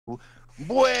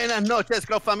Buenas noches,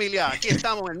 Club Familia. Aquí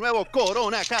estamos en el nuevo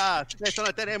Corona Cast. Esto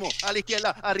lo tenemos a la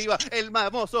izquierda, arriba, el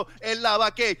famoso, el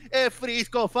Lava Cake, el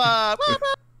Frisco Fab.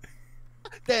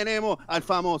 Tenemos al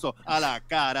famoso, a la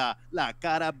cara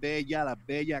bella, la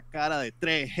bella cara de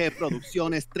 3G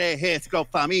Producciones, 3G Club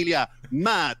Familia,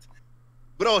 Matt,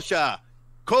 Brocha,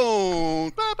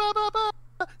 con...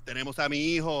 Tenemos a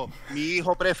mi hijo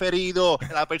preferido,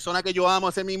 la persona que yo amo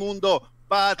hacer mi mundo,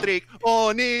 Patrick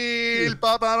O'Neill.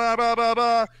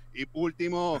 Y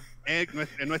último,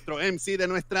 en nuestro MC de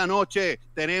nuestra noche,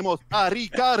 tenemos a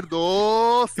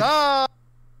Ricardo Sá.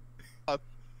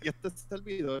 Y este es el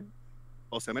video,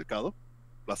 José Mercado.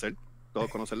 Placer, todos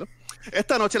conocerlo.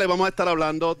 Esta noche le vamos a estar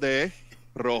hablando de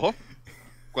rojo.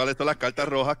 ¿Cuáles son las cartas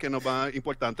rojas que nos van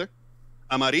importantes?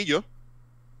 Amarillo.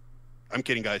 I'm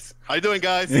kidding, guys. How you doing,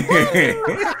 guys?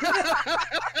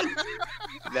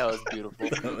 That was beautiful.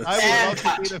 I would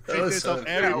love to see the faces of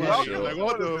everybody. Like,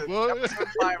 what the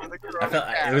fuck?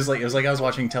 It was like I was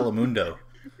watching Telemundo.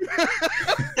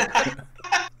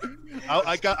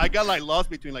 I got like lost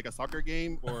between like a soccer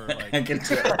game or like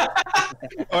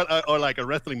or like a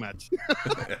wrestling match.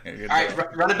 All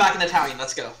right, run it back in Italian.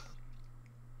 Let's go.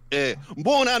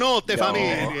 Buonanotte,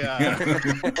 familia.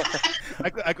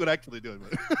 I could actually do it.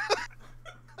 But...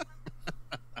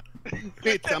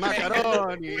 Pizza,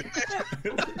 macaroni.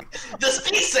 The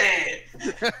spise!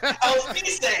 Oh,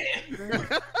 spise!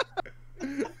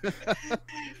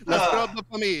 La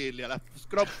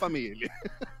scrub familia.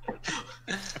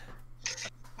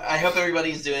 I hope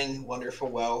everybody's doing wonderful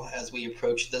well as we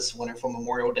approach this wonderful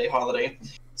Memorial Day holiday.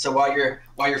 So while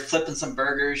you're flipping some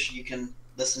burgers, you can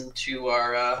listen to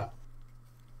our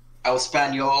El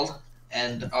Español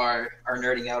and our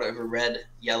nerding out over red,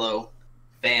 yellow,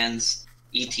 bands,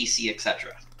 etc,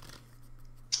 etc.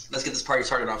 Let's get this party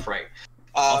started off right.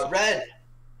 Awesome. Red,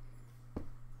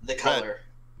 the color. Red.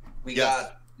 We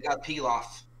got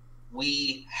Pilaf.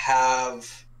 We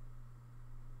have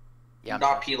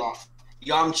not Pilaf.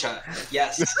 Yamcha.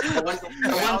 Yes. the one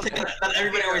thing that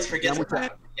everybody always forgets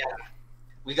about. Yeah.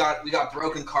 We got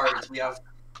broken cards. We have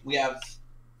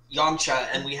Yamcha,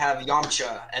 and we have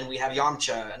Yamcha, and we have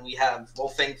Yamcha, and we have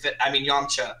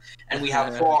Yamcha, and we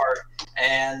have Four,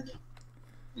 and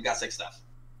we got 6 stuff.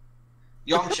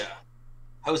 Yamcha,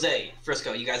 Jose,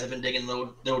 Frisco, you guys have been digging a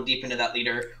little deep into that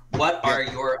leader. What are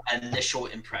your initial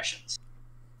impressions?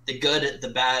 The good, the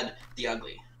bad, the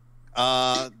ugly.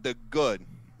 The good.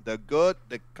 The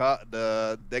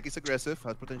deck is aggressive,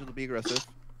 has potential to be aggressive.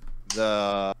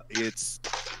 It's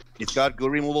got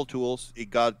good removal tools. It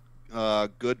got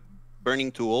good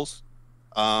burning tools.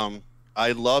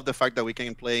 I love the fact that we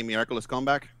can play Miraculous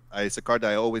Comeback. It's a card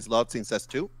that I always loved since set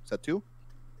 2.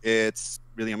 It's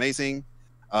really amazing.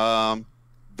 The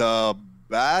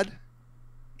bad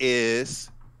is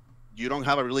you don't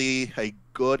have a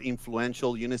good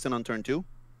influential unison on turn 2.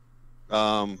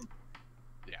 But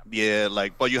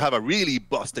you have a really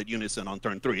busted unison on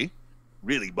turn 3.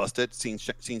 Really busted since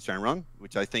Shenron,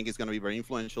 which I think is going to be very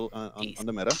influential on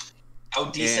the meta.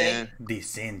 Oh, DECENTE.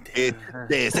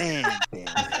 DECENTE.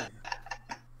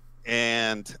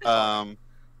 And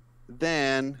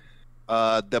then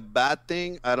the bad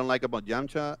thing I don't like about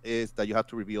Yamcha is that you have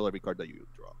to reveal every card that you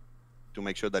draw to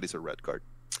make sure that it's a red card.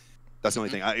 That's the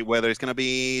only thing. Whether it's gonna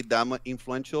be that much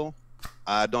influential,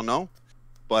 I don't know.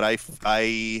 But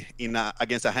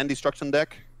against a hand destruction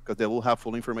deck, because they will have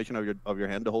full information of your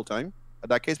hand the whole time. In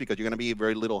that case, because you're gonna be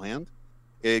very little hand,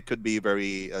 it could be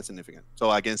very significant.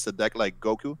 So against a deck like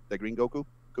Goku, the green Goku,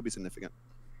 could be significant.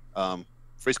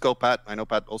 Frisco, Pat, I know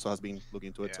Pat also has been looking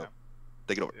into it, so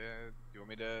take it over. Yeah, do you want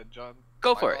me to, John?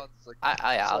 Go for it. Like,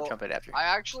 I'll jump in after. I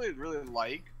actually really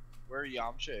like where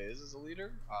Yamcha is as a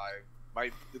leader.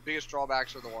 The biggest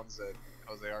drawbacks are the ones that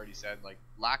Jose already said, like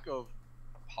lack of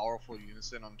powerful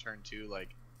unison on turn 2. Like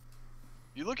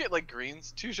you look at like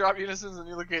greens 2-drop unisons and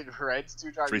you look at reds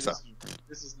 2-drop unisons.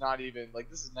 This is not even like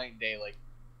this is night and day. Like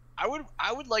I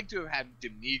would like to have had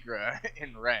Demigra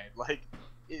in red. Like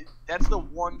that's the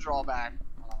one drawback.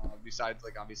 Besides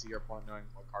like obviously your opponent knowing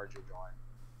what cards you're drawing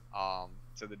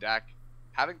to the deck.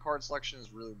 Having card selection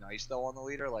is really nice though on the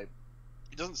leader. Like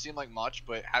it doesn't seem like much,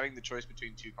 but having the choice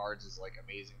between 2 cards is like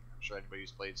amazing. I'm sure anybody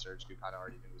who's played Surge 2 kind of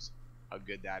already knows how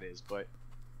good that is. But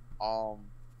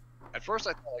at first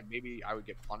I thought like maybe I would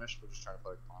get punished for just trying to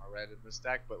play like mono red in this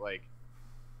deck, but like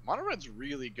mono red's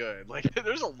really good. Like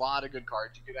there's a lot of good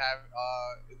cards you could have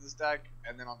in this deck,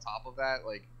 and then on top of that,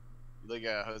 like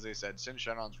Jose said, Sin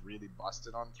Shenron's really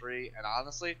busted on 3, and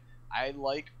honestly, I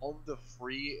like all of the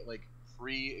free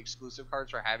exclusive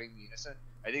cards for having the Unison.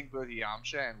 I think both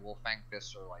Yamcha and Wolfang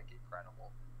Fists are like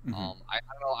incredible. I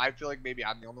don't know. I feel like maybe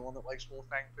I'm the only one that likes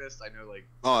Wolfang Fist. I know, like,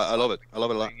 Oh, I love it. I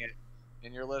love it a lot.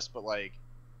 In your list, but like,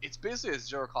 it's basically a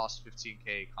 0 cost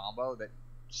 15k combo that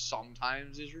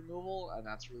sometimes is removal, and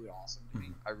that's really awesome to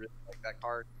me. I really like that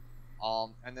card.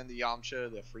 And then the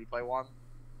Yamcha, the free play one,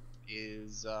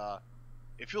 is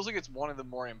it feels like it's one of the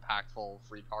more impactful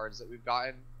free cards that we've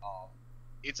gotten.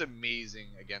 It's amazing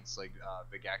against like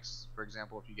Big X, for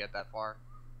example, if you get that far.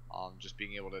 Just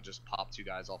being able to just pop 2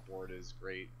 guys off board is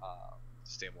great to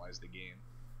stabilize the game.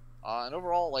 And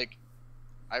overall, like,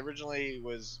 I originally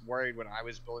was worried when I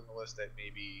was building the list that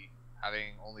maybe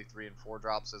having only 3 and 4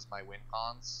 drops as my win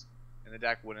cons in the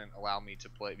deck wouldn't allow me to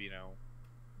play, be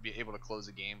able to close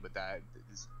a game, but that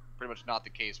is pretty much not the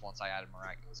case once I added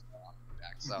Miraculous on the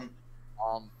deck. So,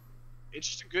 it's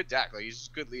just a good deck. Like, he's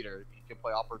just a good leader. He can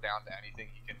play up or down to anything.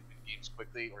 He can win games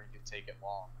quickly, or he can take it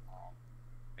long.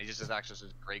 He just has access to a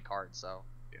great card. So,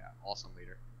 yeah, awesome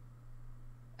leader.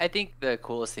 I think the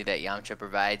coolest thing that Yamcha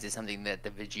provides is something that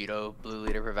the Vegito blue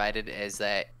leader provided, is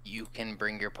that you can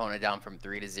bring your opponent down from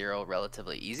 3 to 0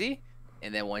 relatively easy.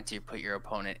 And then once you put your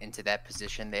opponent into that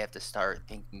position, they have to start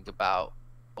thinking about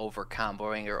over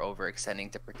comboing or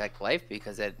overextending to protect life,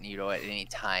 because at any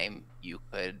time you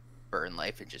could burn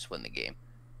life and just win the game.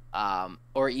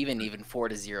 Or even 4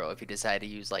 to 0 if you decide to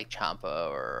use like Champa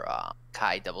or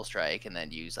Kai double strike and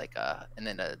then use like a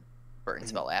burn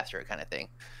spell after it kind of thing.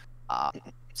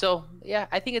 So yeah,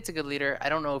 I think it's a good leader. I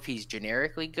don't know if he's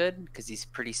generically good because he's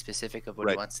pretty specific of what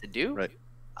he wants to do. Right.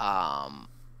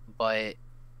 But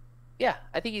yeah,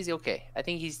 I think he's okay. I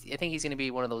think he's going to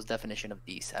be one of those definition of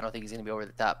beasts. I don't think he's going to be over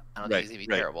the top. I don't think he's going to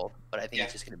be terrible, but I think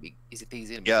he's just going to be. He's going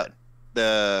to be good.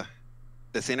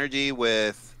 The synergy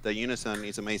with the unison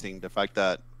is amazing. The fact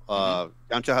that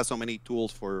Yamcha has so many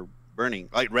tools for burning.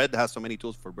 Like Red has so many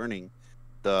tools for burning.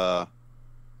 The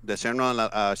Shin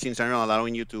Senron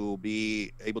allowing you to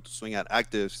be able to swing at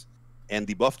actives and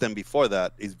debuff them before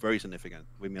that is very significant.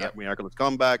 With Miraculous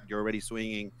Comeback, you're already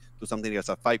swinging to something that's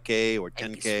a 5k or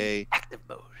 10k. Active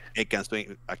mode. It can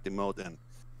swing active mode, and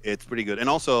it's pretty good. And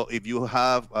also, if you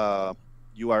have,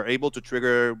 you are able to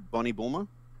trigger Bunny Bulma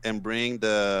and bring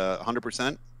the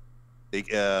 100%, the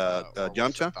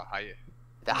Yamcha.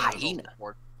 The hyena.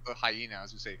 The hyena,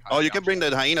 as you say. Oh, you can bring the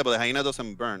hyena, but the hyena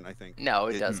doesn't burn, I think. No,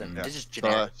 it doesn't. It's just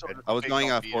generic. So, I was going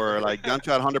for like Yamcha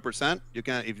at 100%. You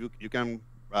can, if you can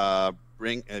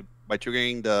bring by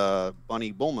triggering the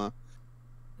Bunny Bulma,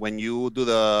 when you do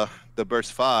the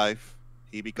burst 5,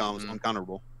 he becomes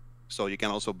uncounterable. So you can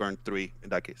also burn 3 in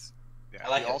that case. Yeah.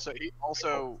 Like he also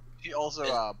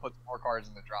puts more cards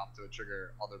in the drop to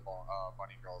trigger other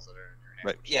bunny girls that are in your hand.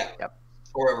 Right. Yeah. Yep.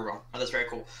 Or overall. Oh, that's very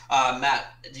cool.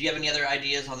 Matt, do you have any other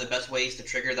ideas on the best ways to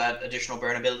trigger that additional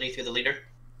burn ability through the leader?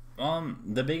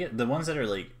 The ones that are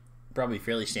like probably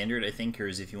fairly standard, I think,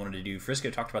 is if you wanted to do, Frisco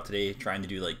talked about today trying to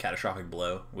do like catastrophic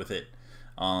blow with it.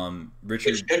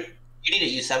 Richard, you need to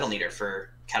use 7 leader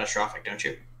for catastrophic, don't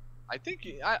you? I think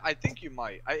you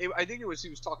might. I think he was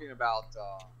talking about.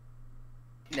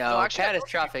 No, actually,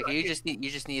 catastrophic. You just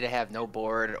need to have no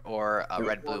board or a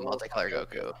red blue multicolor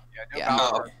Goku.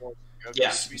 Yeah.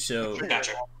 So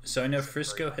I know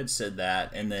Frisco had said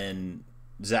that, and then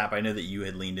Zap, I know that you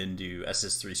had leaned into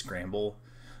SS3 Scramble.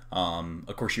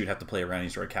 Of course, you would have to play around any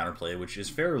sort of counterplay, which is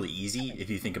fairly easy if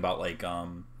you think about like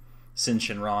Sin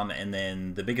Shinron, and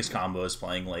then the biggest combo is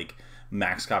playing like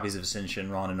max copies of Sin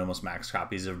Shinron and almost max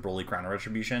copies of Broly Crown of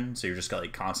Retribution. So you're just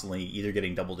like constantly either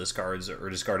getting double discards or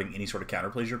discarding any sort of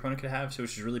counterplays your opponent could have, so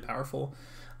which is really powerful.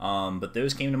 But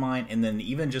those came to mind, and then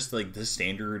even just like the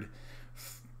standard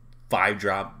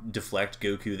 5-drop deflect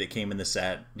Goku that came in the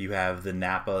set. You have the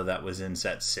Nappa that was in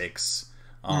set 6,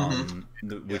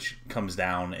 which comes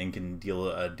down and can deal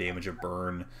a damage of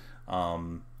burn.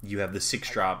 You have the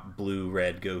 6-drop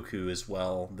blue-red Goku as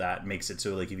well. That makes it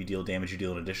so like if you deal damage, you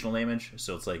deal an additional damage.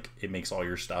 So it's like it makes all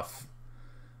your stuff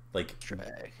like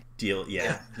deal.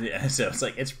 Yeah. So it's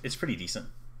like it's pretty decent.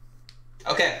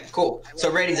 Okay, cool.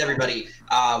 So ratings, everybody.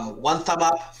 1 thumb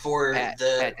up for Pat,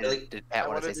 the. Pat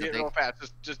want to say something? Pat,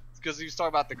 just because you was talking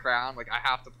about the crown, like I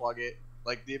have to plug it.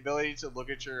 Like the ability to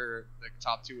look at your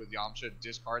top 2 with Yamcha,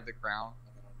 discard the crown,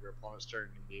 and then on your opponent's turn,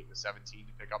 negate with 17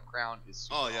 to pick up crown is.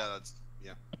 Super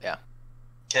Yeah.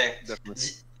 Okay.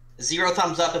 Definitely. 0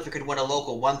 thumbs up if it could win a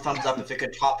local. 1 thumbs up if it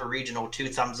could top a regional. 2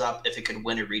 thumbs up if it could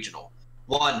win a regional.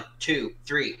 1, 2,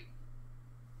 3.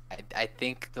 I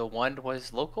think the 1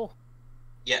 was local.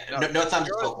 Yeah, no thumbs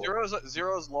up local.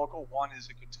 0 is local. 1 is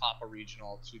it could top a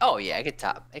regional. 2 Oh yeah, I could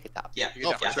top. Yeah.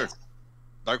 For sure.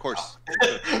 Dark Horse.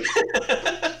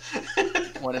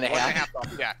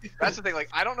 1.5. Yeah, that's the thing. Like,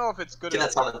 I don't know if it's good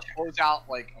enough to close out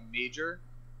like a major,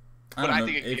 I But don't I know.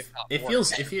 think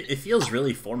It feels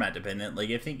really format dependent. Like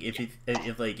I think if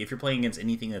you're playing against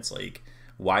anything that's like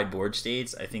wide board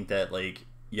states, I think that like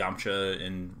Yamcha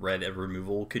and Red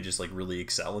removal could just like really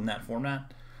excel in that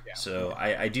format. Yeah. So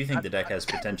I do think the deck has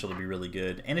potential to be really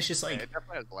good, and it's just like it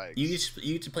definitely has legs.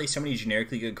 you get to play so many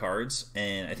generically good cards,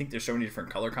 and I think there's so many different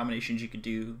color combinations you could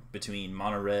do between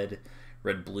mono red,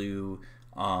 red blue.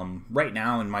 Right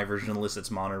now in my version of the list,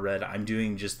 it's mono red. I'm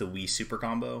doing just the Wii super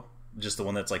combo, just the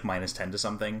one that's like -10 to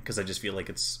something, because I just feel like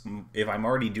if I'm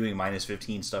already doing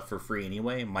 -15 stuff for free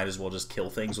anyway, might as well just kill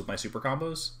things with my super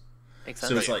combos. Makes So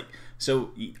sense. it's like,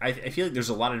 I feel like there's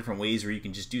a lot of different ways where you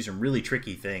can just do some really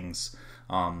tricky things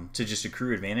to just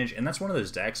accrue advantage, and that's one of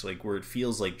those decks like where it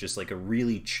feels like just like a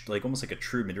really like almost like a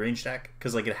true mid-range deck,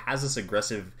 because like it has this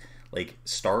aggressive like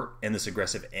start and this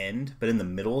aggressive end, but in the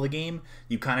middle of the game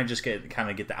you kind of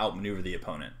get to outmaneuver the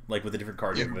opponent like with the different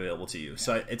cards available to you.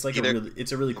 So it's like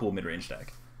it's a really cool mid-range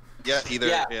deck.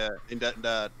 In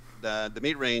the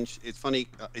mid range, it's funny.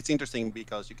 It's interesting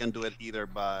because you can do it either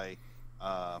by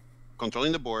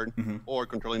controlling the board or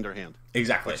controlling their hand.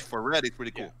 Exactly. Which for red, it's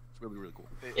really cool. It's really cool.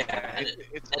 Yeah, I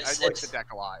like the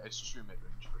deck a lot. It's true mid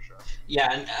range for sure.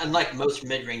 Yeah, and unlike most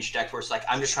mid-range decks where it's like,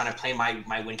 I'm just trying to play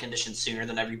my win condition sooner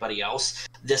than everybody else,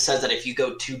 this says that if you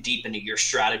go too deep into your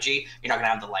strategy, you're not going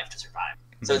to have the life to survive.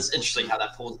 So it's interesting how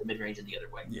that pulls the mid-range in the other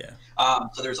way. Yeah.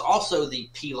 So there's also the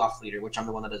Pilaf leader, which I'm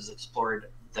the one that has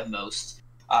explored the most.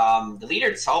 The leader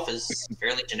itself is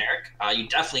fairly generic. You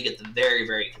definitely get the very,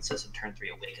 very consistent turn 3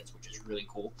 Awakens, which is really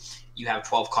cool. You have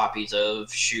 12 copies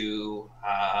of Shu,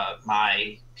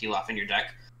 Mai, Pilaf in your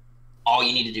deck. All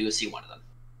you need to do is see one of them,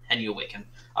 and you awaken,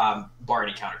 bar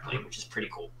any counterplay, which is pretty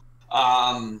cool.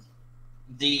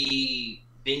 The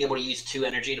being able to use 2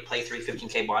 energy to play 3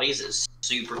 15k bodies is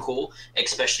super cool,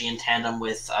 especially in tandem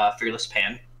with Fearless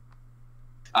Pan.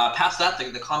 Past that,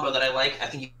 the combo that I like, I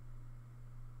think.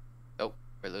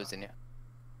 We're losing you.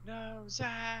 No,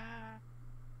 Zach.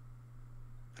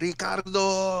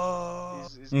 Ricardo.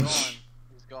 He's gone.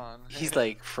 He's gone. He's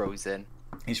like frozen.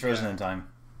 He's frozen in time.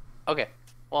 Okay,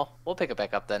 well, we'll pick it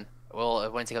back up then.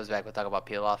 Once he comes back, we'll talk about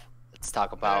peel off. Let's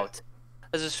talk about.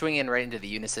 Let's just swing in right into the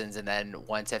unisons, and then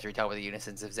once after we talk about the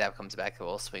unisons, if Zap comes back,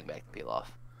 we'll swing back to peel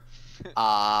off.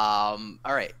 All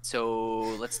right, so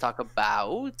let's talk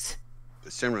about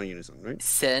The Shenron unison, right?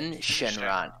 Sen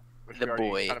Shenron, Which the we already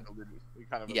boy. kind of alluded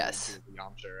Yes. to the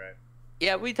Yamcha, right?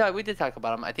 Yeah, we did talk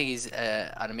about him. I think he's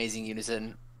an amazing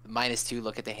unison. -2,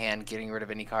 look at the hand, getting rid of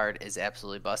any card is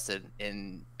absolutely busted.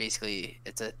 And basically,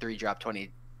 it's a 3-drop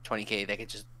 20k that could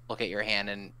just look at your hand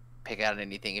and pick out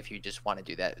anything if you just want to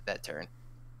do that turn.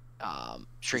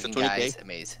 Shrinking guys,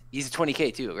 amaze. He's a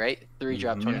 20k too, right?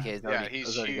 3-drop 20k is Yeah, already,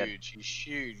 he's already huge. good. He's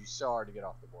huge. He's so hard to get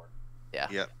off the board.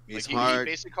 Yeah. He's Like, hard.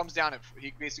 He basically comes down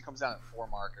at 4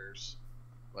 markers.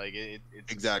 Like it's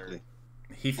Exactly. absurd.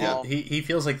 He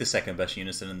feels like the second best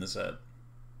unison in the set.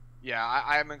 Yeah,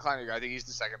 I'm inclined to agree. I think he's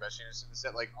the second best unison in the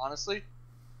set. Like, honestly,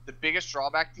 the biggest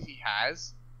drawback that he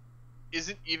has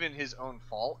isn't even his own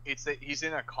fault. It's that he's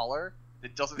in a color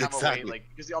that doesn't have a way, like,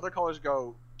 because the other colors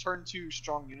go turn 2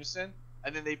 strong unison,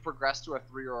 and then they progress to a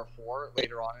 3 or a 4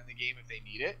 later on in the game if they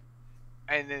need it.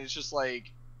 And then it's just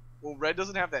like, well, red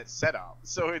doesn't have that setup.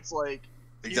 So it's like,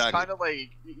 he's kind of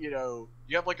like, you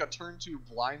have like a turn 2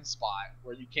 blind spot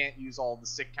where you can't use all the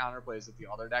sick counterplays that the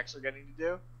other decks are getting to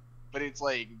do. But it's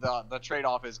like the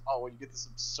trade-off is, you get this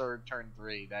absurd turn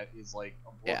 3 that is like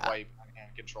a board wipe on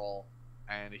hand control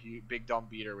and a big dumb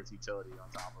beater with utility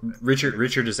on top of it.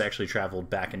 Richard has actually traveled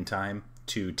back in time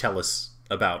to tell us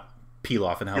about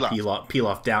Pilaf and how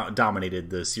Pilaf dominated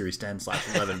the Series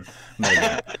 10/11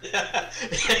 meta.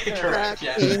 Correct.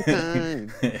 Yeah.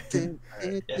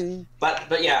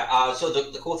 But yeah. So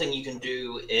the cool thing you can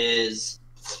do is,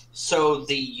 so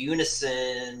the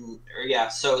unison,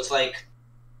 so it's like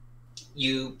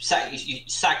you sack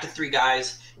the 3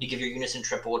 guys, you give your unison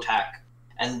triple attack,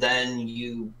 and then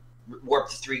you warp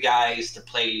the 3 guys to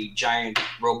play giant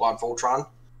robot Voltron,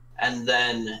 and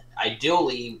then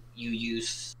ideally you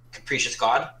use Capricious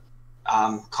God,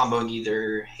 comboing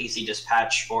either Hasty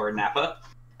Dispatch or Nappa,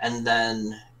 and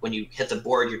then when you hit the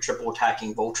board, you're triple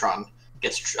attacking Voltron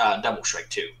gets double strike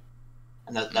 2,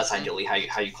 and that's ideally how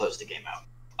you close the game out.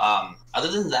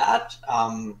 Other than that,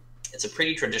 it's a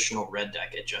pretty traditional red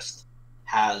deck. It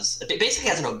basically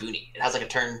has an Obuni. It has like a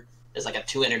turn. There's like a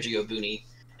 2 energy Obuni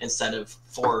instead of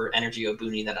 4 energy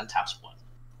Obuni that untaps 1,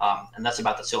 and that's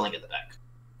about the ceiling of the deck.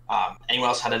 Anyone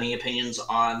else had any opinions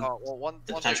on one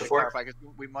potential thing to for it? clarify, because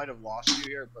we might have lost you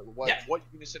here, but what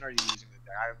unison are you using in the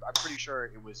deck? I'm pretty sure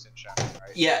it was Sin Shenron,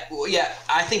 right? Yeah,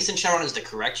 I think Sin Shenron is the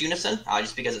correct unison,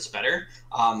 just because it's better.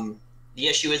 The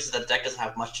issue is that the deck doesn't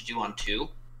have much to do on 2.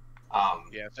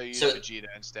 Yeah, so you use so- Vegeta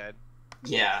instead.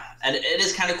 Yeah, and it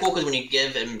is kind of cool because when you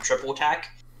give him triple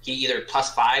attack, he either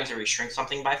 +5s or he shrinks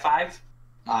something by 5.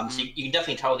 So you can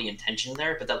definitely tell the intention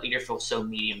there, but that leader feels so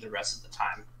medium the rest of the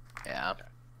time. Yeah.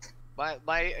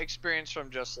 My experience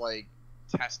from just like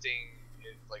testing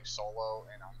it like solo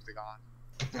and Octagon,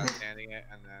 testing it,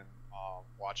 and then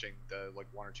watching the like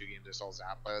 1 or 2 games I saw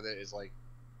Zap play with it is like,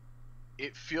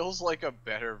 it feels like a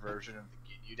better version of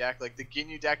the Ginyu deck. Like the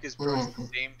Ginyu deck is pretty much the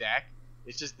same deck.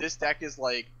 It's just this deck is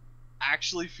like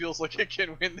actually feels like it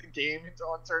can win the game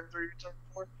on turn 3 or turn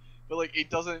 4, but like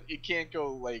it doesn't. It can't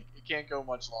go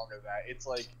much longer than that. It's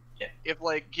like if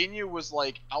like Ginyu was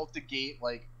like out the gate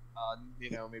like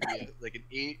maybe like an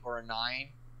 8 or a 9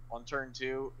 on turn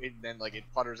 2, and then like it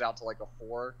putters out to like a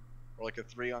 4 or like a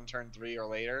 3 on turn 3 or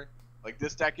later. Like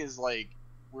this deck is like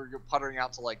we're puttering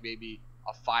out to like maybe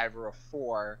a 5 or a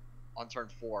 4 on turn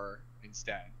 4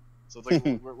 instead. So it's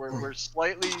like we're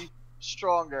slightly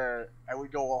stronger and we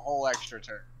go a whole extra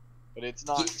turn, but it's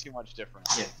not too much different.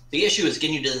 Yeah. The issue is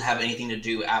Ginyu doesn't have anything to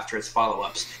do after its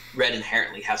follow-ups. Red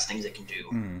inherently has things it can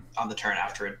do on the turn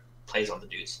after it plays on the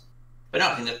dudes. But no,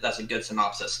 I think that's a good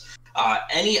synopsis.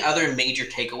 Any other major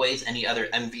takeaways? Any other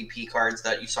MVP cards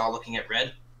that you saw looking at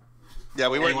Red? Yeah,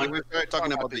 we were Anyone?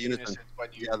 talking about the unison.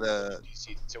 But you, Yeah, the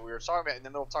DC, so we were talking about, and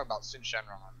then we'll talk about Sin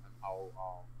Shenron and how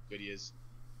good he is.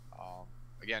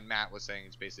 Again, Matt was saying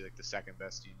it's basically like the second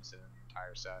best unison in the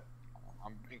entire set.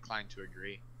 I'm inclined to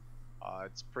agree.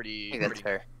 It's pretty. I think that's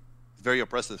fair. very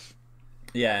oppressive.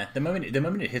 Yeah, the moment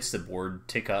it hits the board,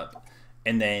 tick up,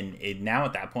 and then now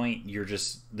at that point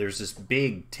there's this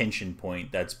big tension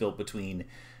point that's built between,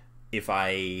 if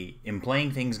I am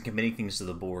playing things and committing things to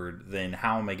the board, then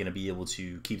how am I going to be able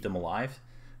to keep them alive?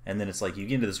 And then it's like you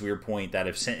get into this weird point that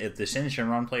if the Sin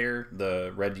Shenron player,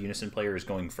 the red unison player, is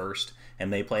going first,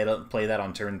 and they play that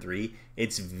on turn 3,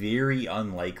 it's very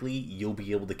unlikely you'll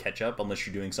be able to catch up unless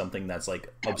you're doing something that's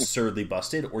like absurdly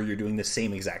busted, or you're doing the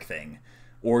same exact thing,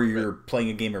 or you're playing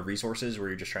a game of resources where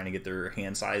you're just trying to get their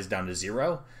hand size down to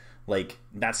 0. Like,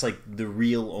 that's like the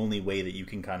real only way that you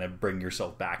can kind of bring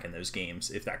yourself back in those games,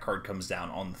 if that card comes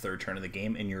down on the 3rd turn of the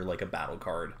game and you're like a battle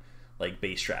card, like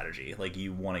base strategy, like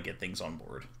you want to get things on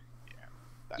board.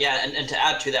 Yeah, and to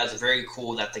add to that, it's very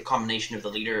cool that the combination of the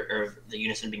leader or the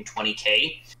unison being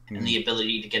 20k and the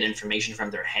ability to get information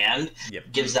from their hand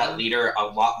gives that leader a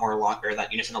lot more that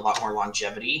unison a lot more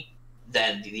longevity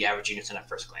than the average unison at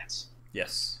first glance.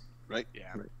 Yes. Right.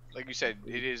 Yeah. Like you said,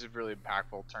 it is a really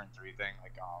impactful turn 3 thing.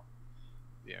 Like,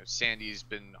 Sandy's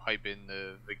been hyping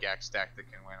the Gex deck that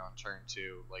can win on turn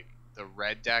 2. Like, the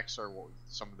red decks are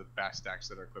some of the best decks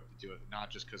that are equipped to do it. Not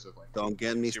just because of like Don't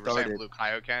get me Super started. Saiyan Blue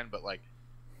Kaioken, but like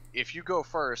if you go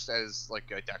first as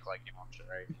like a deck like Yamcha,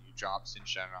 right? You drop Sin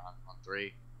Shenron on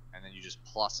 3, and then you just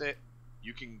plus it.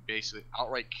 You can basically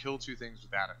outright kill 2 things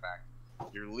with that effect.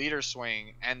 Your leader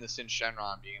swing and the Sin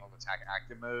Shenron being able to attack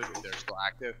active mode if they're still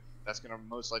active. That's going to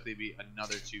most likely be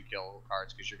another 2 kill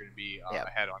cards because you're going to be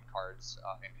ahead on cards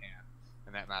in hand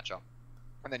in that matchup.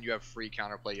 And then you have free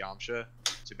counterplay Yamcha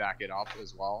to back it up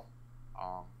as well.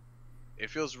 It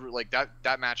feels like that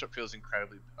matchup feels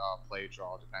incredibly play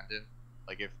draw dependent.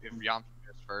 Like if Yamcha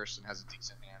goes first and has a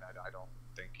decent hand, I don't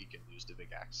think he can lose to Big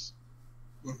X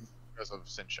because of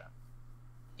Sin Shen.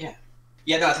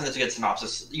 Yeah, no, I think that's a good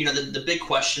synopsis. The big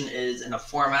question is, in a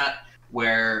format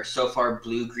where so far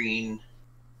blue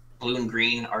and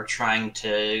green are trying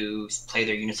to play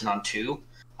their unison on 2.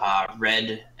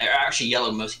 Red, actually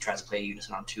yellow mostly tries to play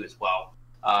unison on 2 as well.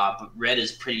 But red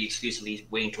is pretty exclusively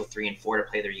waiting until 3 and 4 to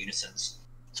play their unisons.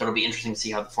 So it'll be interesting to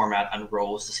see how the format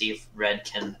unrolls to see if red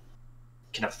can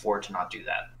afford to not do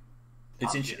that.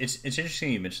 It's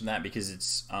interesting you mentioned that, because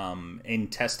it's in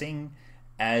testing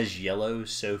as yellow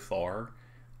so far,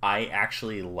 I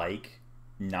actually like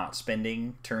not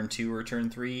spending turn 2 or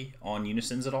turn 3 on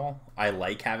unisons at all. I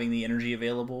like having the energy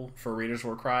available for Raiders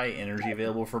War Cry, energy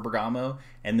available for Bergamo,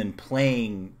 and then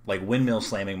playing like windmill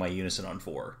slamming my unison on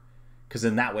 4. Because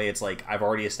then that way it's like I've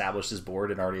already established this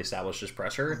board and already established this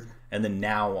pressure, and then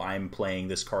now I'm playing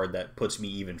this card that puts me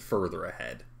even further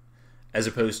ahead. As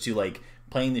opposed to like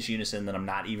playing this unison that I'm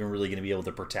not even really going to be able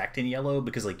to protect in yellow,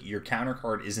 because like your counter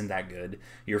card isn't that good,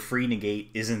 your free negate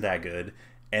isn't that good,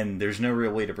 and there's no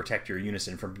real way to protect your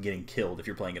unison from getting killed if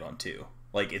you're playing it on 2.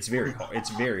 Like it's very hard. It's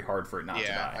very hard for it not to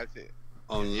die. I think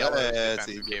Unless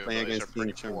he's playing against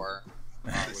Sin poor.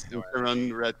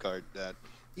 Run red card that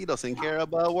he doesn't care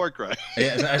about Warcry.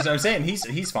 Yeah, as I'm saying,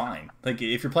 he's fine. Like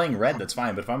if you're playing red, that's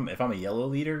fine. But if I'm a yellow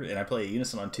leader and I play a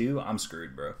unison on 2, I'm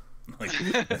screwed, bro. Like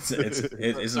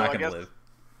it's not gonna live.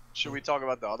 Should we talk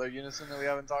about the other unison that we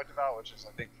haven't talked about, which is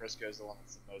I think Frisco's the one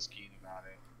that's the most keen about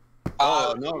it.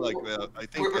 Oh no, like I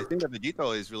think that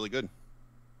Vegito is really good.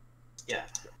 Yeah.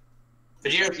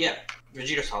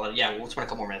 Vegito's solid. Yeah, we'll spend a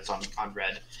couple more minutes on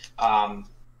red.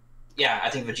 Yeah, I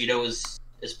think Vegito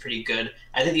is pretty good.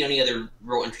 I think the only other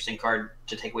real interesting card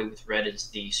to take away with red is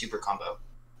the super combo.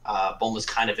 Bulma's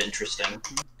kind of interesting.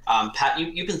 Pat,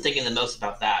 you've been thinking the most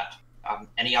about that.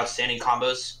 Any outstanding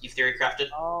combos you've theory crafted?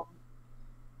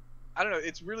 I don't know.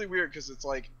 It's really weird because it's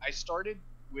like I started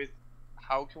with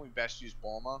how can we best use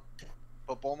Bulma,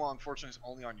 but Bulma unfortunately is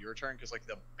only on your turn because like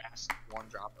the best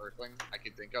one-drop Earthling I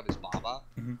can think of is Baba.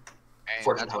 Mm-hmm. And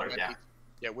Fortune that's what teller, led me,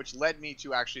 yeah, which led me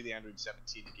to actually the Android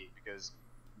 17 negate because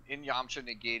in Yamcha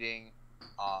negating,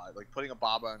 like putting a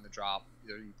Baba in the drop,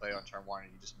 either you play on turn 1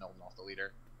 and you just mill them off the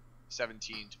leader.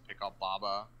 17 to pick up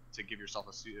Baba to give yourself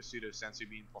a pseudo sensu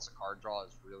bean plus a card draw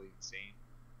is really insane.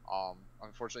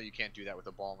 Unfortunately, you can't do that with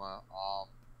a Bulma.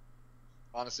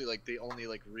 Honestly, like the only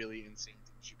like really insane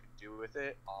things you can do with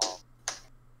it,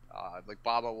 like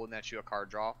Baba will net you a card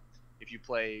draw. If you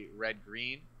play red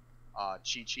green,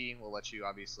 Chi-Chi will let you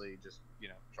obviously just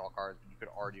draw cards, but you could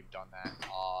already have done that.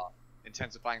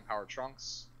 Intensifying Power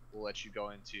Trunks will let you go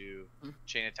into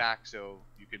chain attack, so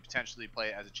you could potentially play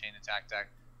it as a chain attack deck.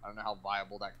 I don't know how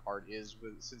viable that card is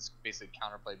since basically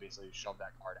counterplay basically shoved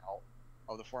that card out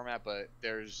of the format, but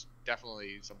there's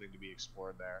definitely something to be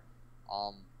explored there.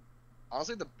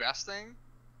 Honestly, the best thing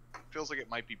feels like it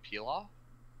might be Peel Off,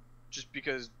 just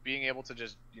because being able to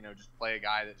just play a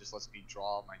guy that just lets me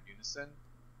draw my unison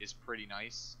is pretty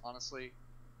nice, honestly.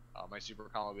 My super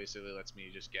combo basically lets me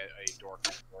just get a door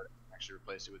board and actually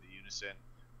replace it with a unison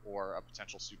or a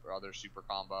potential other super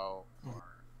combo or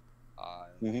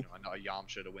a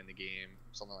Yamcha to win the game,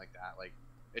 something like that. Like,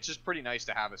 it's just pretty nice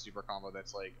to have a super combo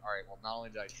that's like, all right, well, not only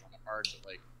did I draw the cards, but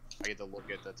like I get to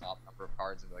look at the top number of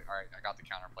cards and be like, all right, I got the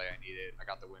counterplay I needed, I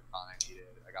got the win con I needed,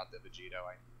 I got the Vegito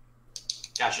I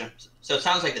needed. Gotcha. So it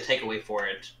sounds like the takeaway for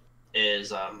it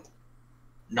is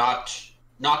not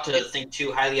to think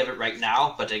too highly of it right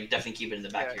now, but to definitely keep it in the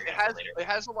back of your head later. It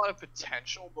has a lot of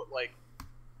potential, but like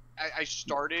I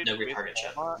started with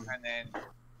Bulma, and then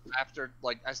after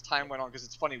as time went on, because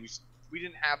it's funny, we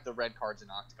didn't have the red cards in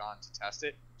Octagon to test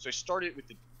it, so I started with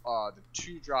the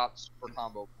 2-drop super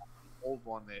combo, the old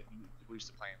one that we used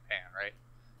to play in Pan, right?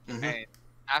 Mm-hmm. And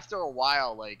after a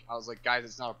while, like I was like, guys,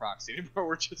 it's not a proxy anymore.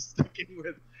 We're just sticking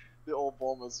with the old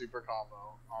Bulma super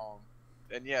combo.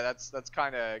 And yeah, that's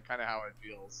kind of how it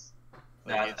feels.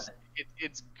 Like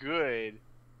it's good.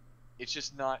 It's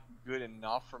just not good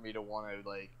enough for me to want to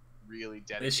like really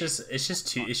dedicate. It's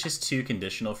just too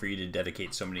conditional for you to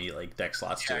dedicate so many like deck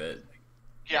slots to it.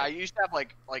 Yeah, I used to have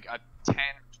like a 10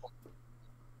 or 12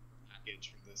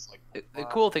 package for this. Like the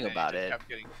cool thing about it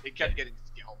kept getting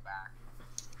scaled back.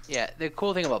 Yeah, the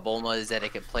cool thing about Bulma is that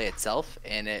it can play itself,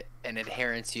 and it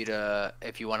inherits you to,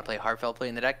 if you want to play Heartfelt play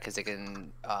in the deck, because it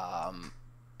can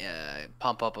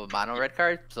pump up a mono red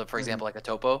card. So for example, like a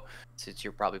Topo, since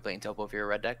you're probably playing Topo if you're a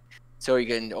red deck. So you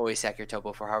can always sack your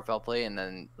Topo for Heartfelt play, and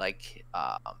then and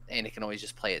it can always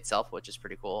just play itself, which is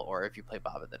pretty cool. Or if you play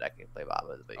Baba in the deck, you can play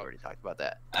Baba, but you already talked about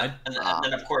that. And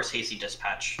then of course Hasty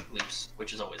Dispatch leaps,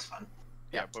 which is always fun.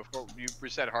 Yeah, before you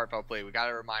said Heartfelt play, we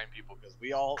gotta remind people because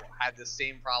we all had the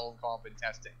same problem comp in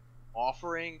testing.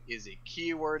 Offering is a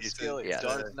keyword skill. It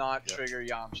does not trigger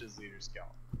Yamcha's leader skill.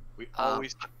 We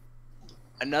always.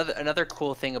 Another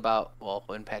cool thing about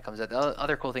when Pat comes out, the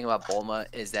other cool thing about Bulma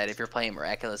is that if you're playing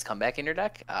Miraculous Comeback in your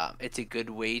deck, it's a good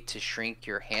way to shrink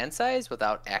your hand size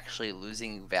without actually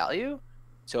losing value.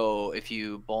 So if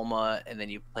you Bulma and then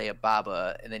you play a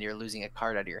Baba and then you're losing a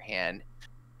card out of your hand,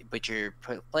 but you're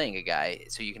playing a guy,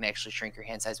 so you can actually shrink your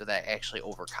hand size without actually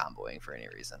over comboing for any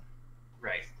reason.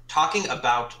 Right. Talking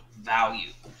about value,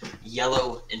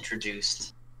 Yellow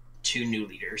introduced 2 new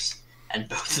leaders, and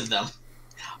both of them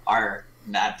are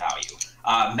mad value.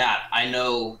 Matt, I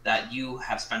know that you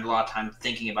have spent a lot of time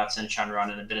thinking about Sin Shenron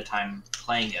and a bit of time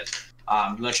playing it.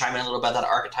 You want to chime in a little about that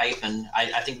archetype? And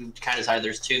I think we've kind of decided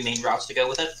there's 2 main routes to go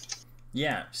with it.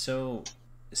 Yeah, so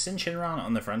Sin Shenron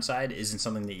on the front side isn't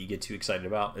something that you get too excited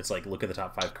about. It's like, look at the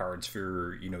top 5 cards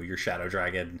for, your Shadow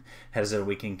Dragon, has an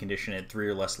Awakening condition at 3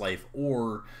 or less life,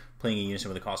 or playing a unison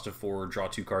with a cost of 4, draw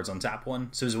 2 cards, untap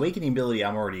 1. So his Awakening ability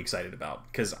I'm already excited about,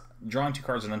 because drawing 2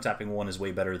 cards and untapping 1 is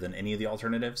way better than any of the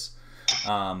alternatives.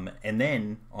 And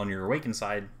then, on your Awaken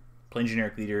side, playing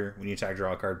Generic Leader, when you attack,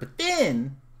 draw a card, but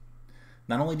then,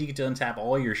 not only do you get to untap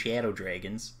all your Shadow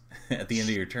Dragons at the end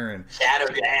of your turn,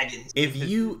 Shadow Dragons. If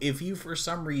you for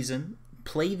some reason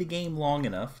play the game long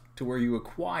enough to where you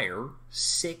acquire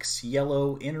 6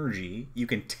 yellow energy, you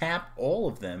can tap all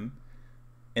of them,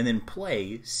 and then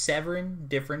play 7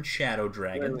 different shadow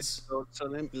dragons. So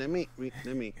let me.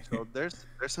 So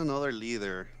there's another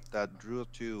leader that drew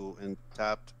 2 and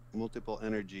tapped multiple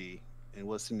energy and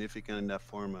was significant in that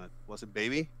format. Was it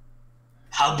Baby?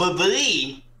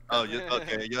 Hababali. Oh,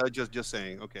 okay. Yeah, just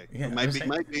saying. Okay. Yeah, might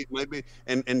be.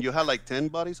 And you had like 10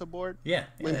 bodies aboard. Yeah.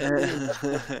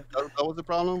 That was the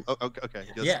problem. Oh, okay.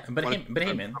 Yeah, but hey,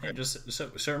 man, just so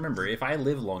remember, if I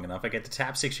live long enough, I get to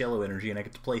tap 6 yellow energy, and I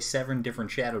get to play 7 different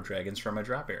shadow dragons from my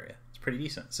drop area. It's pretty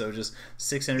decent. So just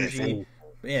 6 energy. Decente.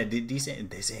 Yeah,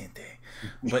 decente.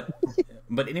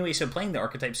 But anyway, so playing the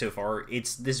archetype so far,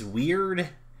 it's this weird.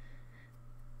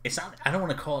 It's not. I don't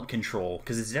want to call it control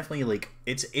because it's definitely like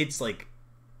it's like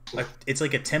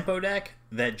a tempo deck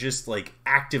that just like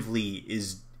actively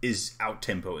is out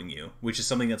tempoing you, which is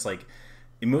something that's like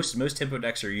most tempo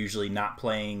decks are usually not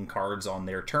playing cards on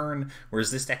their turn,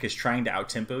 whereas this deck is trying to out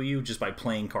tempo you just by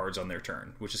playing cards on their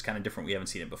turn, which is kind of different. We haven't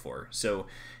seen it before. So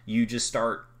you just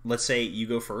start. Let's say you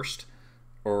go first,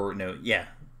 or no, yeah.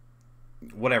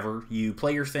 Whatever, you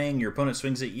play your thing, your opponent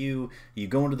swings at you, you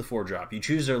go into the 4-drop, you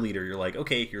choose their leader, you're like,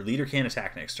 okay, your leader can't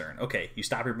attack next turn. Okay, you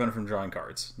stop your opponent from drawing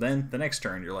cards. Then the next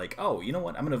turn, you're like, oh, you know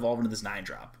what, I'm going to evolve into this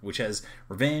 9-drop, which has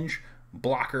revenge,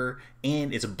 blocker,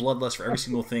 and it's a bloodlust for every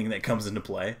single thing that comes into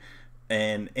play.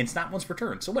 And it's not once per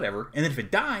turn, so whatever. And then if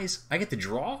it dies, I get to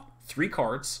draw 3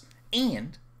 cards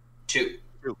and... Draw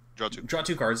 2. Draw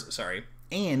 2 cards, sorry,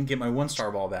 and get my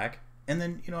 1-star ball back. And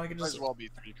then I can Might just as well be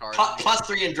 3 cards. Plus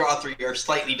 3 and draw 3 are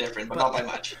slightly different, but not by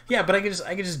much. Yeah, but I can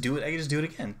just do it. I can just do it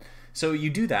again. So you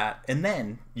do that, and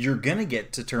then you're gonna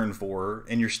get to turn 4,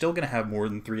 and you're still gonna have more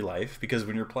than 3 life because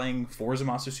when you're playing 4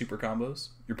 Zamasu super combos,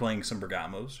 you're playing some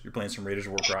Bergamos, you're playing some Raiders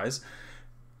of War Prize.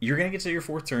 You're gonna get to your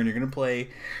 4th turn. You're gonna play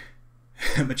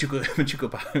Chupacabra.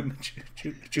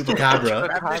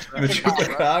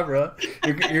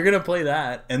 You're gonna play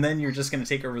that, and then you're just gonna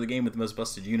take over the game with the most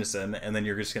busted unison, and then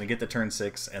you're just gonna get to turn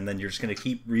 6, and then you're just gonna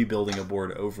keep rebuilding a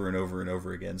board over and over and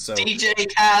over again. So DJ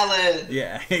Khaled.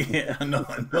 Yeah,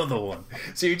 another one.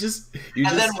 So you just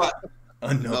then what?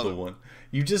 Another one.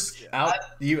 You just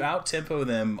out tempo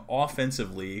them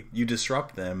offensively. You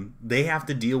disrupt them. They have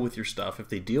to deal with your stuff. If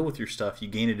they deal with your stuff, you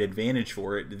gain an advantage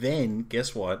for it. Then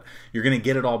guess what? You're gonna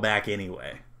get it all back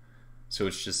anyway. So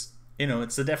it's just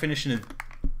it's the definition of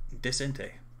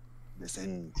decente.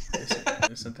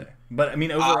 Decente. But I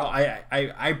mean, overall,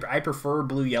 I prefer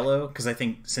blue yellow because I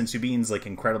think Sensubean's like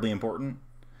incredibly important.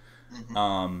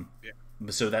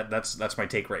 So that's my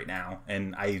take right now,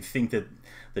 and I think that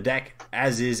the deck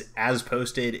as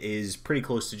posted is pretty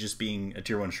close to just being a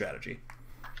tier 1 strategy.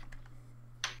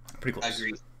 Pretty close. I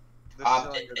agree. The design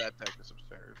of that deck is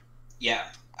absurd. Yeah.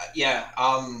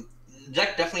 The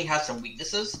deck definitely has some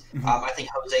weaknesses. I think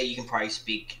Jose, you can probably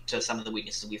speak to some of the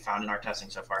weaknesses we found in our testing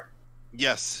so far.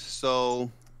 Yes.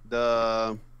 So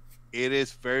it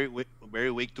is very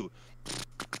weak too.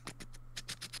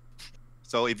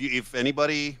 So if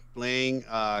anybody playing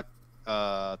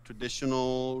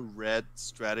traditional red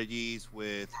strategies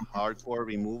with hardcore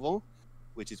removal,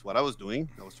 which is what I was doing,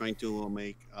 I was trying to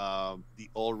make the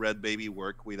all red baby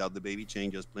work without the baby chain,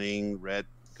 just playing red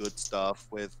good stuff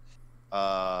with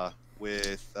the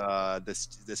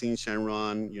Sin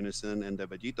Shenron unison and the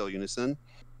Vegito unison.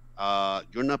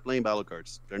 You're not playing battle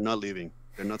cards. They're not leaving.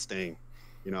 They're not staying.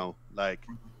 Like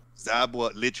Zab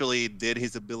literally did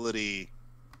his ability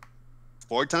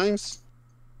 4 times,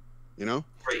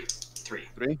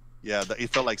 Three? Yeah, it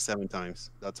felt like 7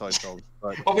 times. That's how I felt.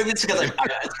 But... Well, maybe it's because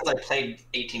I played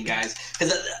 18 guys.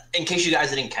 Because in case you guys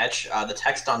didn't catch, the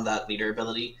text on that leader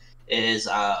ability is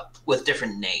with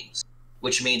different names,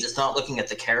 which means it's not looking at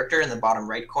the character in the bottom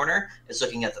right corner. It's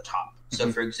looking at the top. So,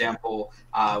 for example,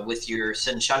 with your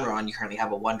Sin Shenron, you currently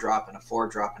have a 1-drop and a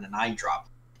 4-drop and a 9-drop.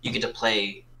 You get to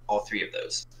play all 3 of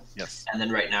those. Yes. And then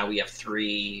right now we have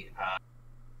 3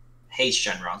 Haste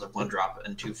Shenrons of 1-drop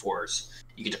and 2 4s.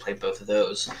 You get to play both of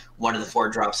those. One of the 4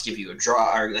 drops give you a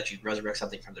draw, or let you resurrect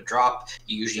something from the drop.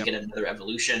 You usually get another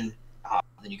evolution.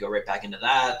 Then you go right back into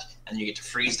that, and you get to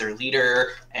freeze their leader,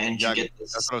 and you get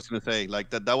this. That's what I was gonna say. Like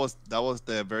that was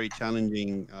the very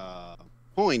challenging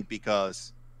point,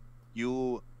 because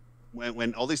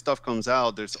when all this stuff comes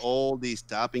out, there's all these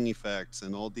tapping effects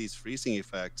and all these freezing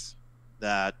effects.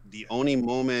 That the only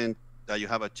moment that you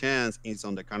have a chance is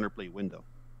on the counterplay window.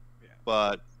 Yeah.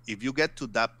 But if you get to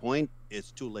that point,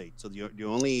 it's too late. So the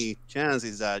only chance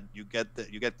is that you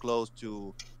get close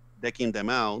to decking them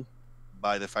out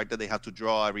by the fact that they have to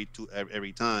draw every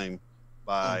time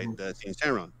by the Sin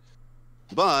Shenron.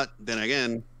 But then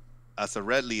again, as a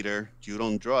red leader, you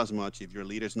don't draw as much. If your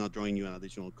leader's not drawing you an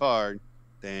additional card,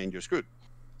 then you're screwed.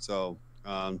 So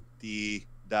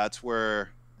that's where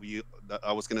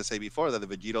I was gonna say before that the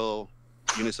Vegito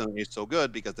unison is so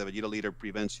good because the Vegito leader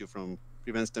prevents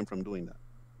them from doing that.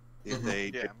 If they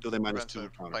do the prevents -2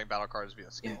 it from counter. playing battle cards via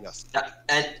skill. Yes.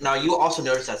 And now you also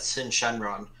noticed that Sin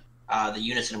Shenron, the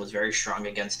unison was very strong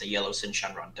against the yellow Sin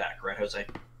Shenron deck, right, Jose?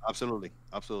 Absolutely.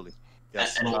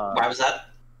 Yes. And why was that?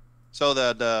 So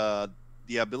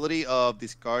the ability of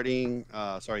discarding,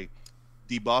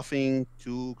 debuffing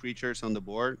 2 creatures on the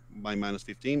board by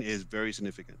 -15 is very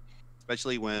significant,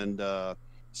 especially when the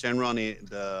Shenron,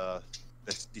 the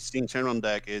Sin Shenron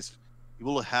deck is, you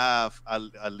will have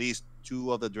at least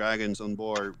 2 of the dragons on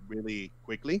board really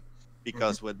quickly,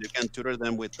 because when you can tutor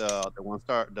them with the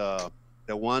 1-star,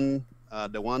 the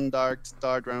one Dark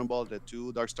Star Dragon Ball, the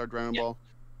 2 Dark Star Dragon Ball.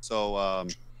 So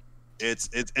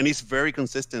it's very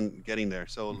consistent getting there.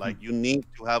 So like you need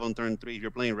to have on turn 3, if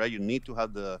you're playing red, you need to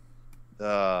have the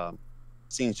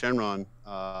Sin Shenron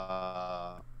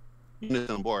unit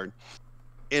on board,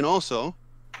 and also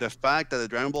the fact that the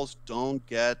Dragon Balls don't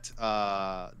get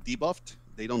debuffed,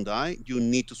 they don't die. You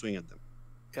need to swing at them.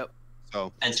 Yep.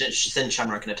 So and Sin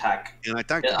Shenron can attack. And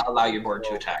attack. Allow your board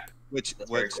to attack. Which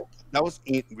cool. That was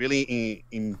really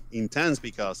intense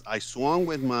because I swung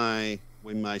with my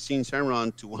Sin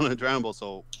Shenron to one of the Dragon Balls,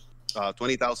 so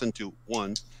 20,000 to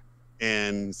 1,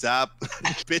 and Zap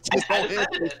pitches all in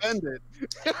to defend it,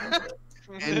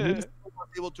 and he was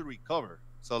able to recover.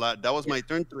 So that was my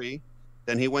turn 3.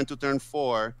 Then he went to turn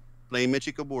 4, playing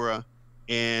Michikabura,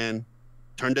 and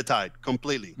turned the tide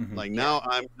completely. Like now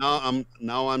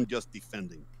I'm just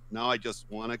defending. Now I just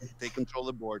want to take control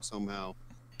of the board somehow.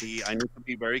 I need to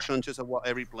be very conscious of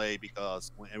every play,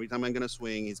 because every time I'm gonna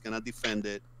swing, he's gonna defend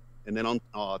it, and then on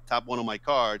tap one of my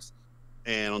cards,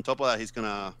 and on top of that, he's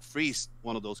gonna freeze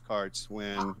one of those cards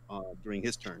when during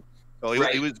his turn. So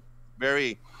it was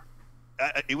very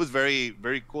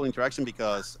very cool interaction,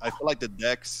 because I feel like the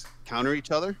decks counter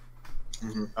each other.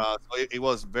 So it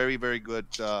was very good.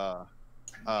 It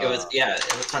was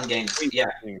fun games. Yeah.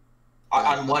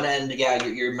 On one end,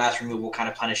 your mass removal kind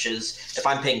of punishes. If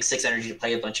I'm paying 6 energy to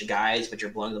play a bunch of guys, but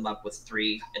you're blowing them up with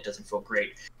 3, it doesn't feel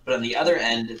great. But on the other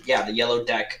end, the yellow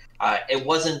deck, it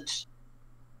wasn't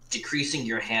decreasing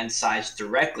your hand size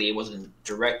directly. It wasn't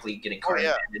directly getting card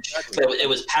advantage. Exactly. But it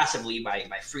was passively by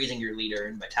freezing your leader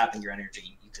and by tapping your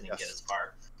energy, you couldn't get as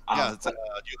far.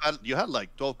 You had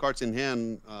like 12 cards in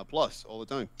hand plus all the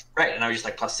time. Right, and I was just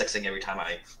like +6ing every time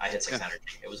I hit 6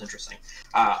 energy. It was interesting.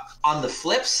 On the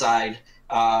flip side,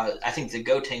 I think the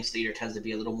Gotenks leader tends to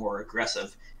be a little more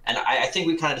aggressive, and I think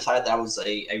we kind of decided that was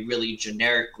a really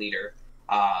generic leader.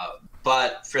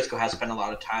 But Frisco has spent a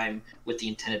lot of time with the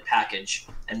intended package,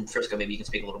 and Frisco, maybe you can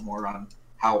speak a little more on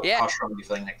how strong you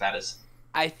feeling like that is.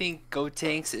 I think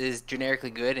Gotenks is generically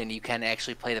good, and you can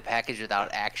actually play the package without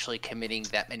actually committing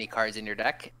that many cards in your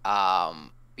deck.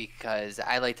 Because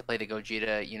I like to play the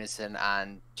Gogeta Unison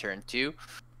on turn 2.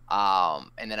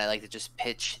 And then I like to just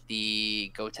pitch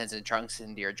the Gotenks and Trunks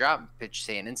into your drop, pitch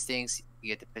Saiyan Instincts. You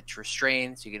get to pitch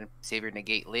Restrain, so you can save your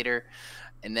negate later.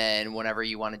 And then whenever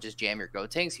you want to just jam your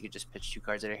Gotenks, you can just pitch 2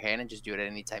 cards out of your hand and just do it at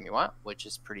any time you want, which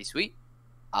is pretty sweet.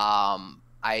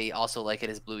 I also like it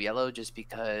as blue-yellow just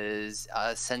because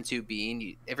Sentu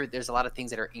being, there's a lot of things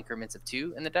that are increments of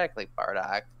 2 in the deck, like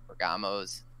Bardock,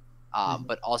 Bergamos,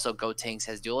 but also Gotenks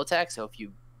has dual attack, so if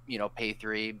you pay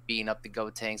 3, being up the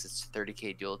Gotenks, it's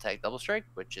 30k dual attack double strike,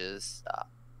 which is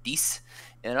decent,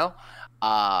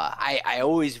 I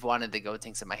always wanted the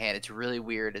Gotenks in my hand. It's really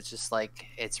weird. It's just like,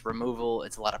 it's removal,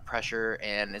 it's a lot of pressure,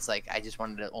 and it's like, I just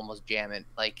wanted to almost jam it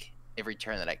like every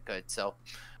turn that I could. So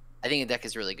I think the deck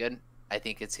is really good. I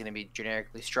think it's going to be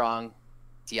generically strong.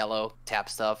 It's yellow, tap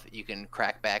stuff. You can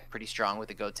crack back pretty strong with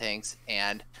the Gotenks,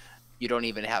 and you don't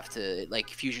even have to, like,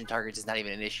 fusion targets is not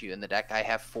even an issue in the deck. I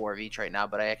have 4 of each right now,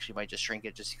 but I actually might just shrink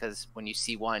it just because when you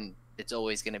see one, it's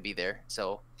always going to be there.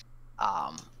 So,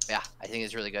 I think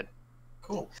it's really good.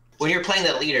 Cool. When you're playing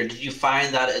that leader, did you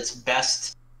find that it's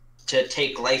best to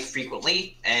take life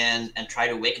frequently and try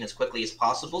to awaken as quickly as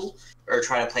possible, or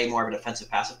try to play more of a defensive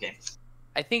passive game?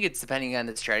 I think it's depending on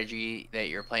the strategy that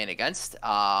you're playing against.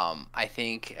 I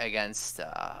think against,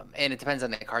 and it depends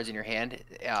on the cards in your hand.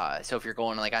 So if you're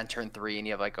going like on turn 3 and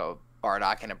you have like a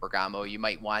Bardock and a Bergamo, you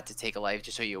might want to take a life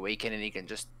just so you awaken, and you can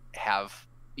just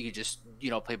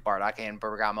play Bardock and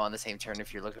Bergamo on the same turn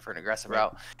if you're looking for an aggressive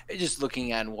route. Just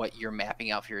looking on what you're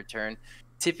mapping out for your turn.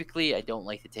 Typically, I don't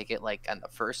like to take it like on the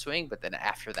first swing, but then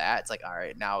after that, it's like, all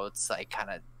right, now it's like kind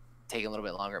of taking a little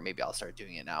bit longer. Maybe I'll start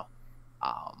doing it now.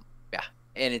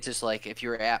 And it's just like, if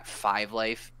you're at 5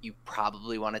 life, you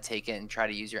probably want to take it and try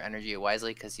to use your energy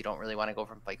wisely, because you don't really want to go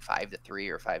from like 5 to 3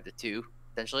 or 5 to 2.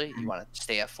 Essentially, you want to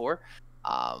stay at 4.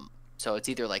 So it's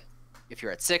either like if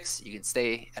you're at 6, you can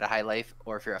stay at a high life,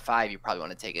 or if you're at 5, you probably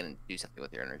want to take it and do something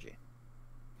with your energy.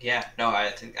 Yeah, no,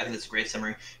 I think it's a great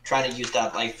summary. Trying to use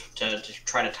that life to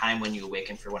try to time when you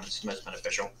awaken for when it's most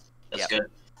beneficial. That's good.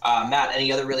 Matt,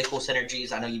 any other really cool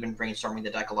synergies? I know you've been brainstorming the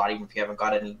deck a lot, even if you haven't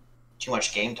got too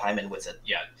much game time in with it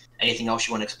yet. Anything else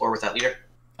you want to explore with that leader?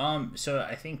 So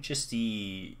I think just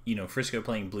the, Frisco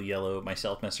playing blue-yellow,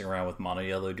 myself messing around with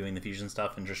mono-yellow, doing the fusion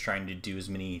stuff, and just trying to do as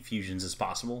many fusions as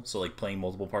possible. So, like, playing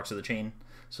multiple parts of the chain.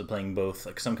 So playing both,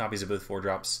 like, some copies of both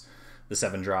 4-drops, the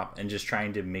 7-drop, and just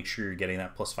trying to make sure you're getting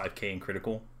that plus 5k in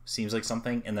critical seems like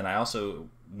something. And then I also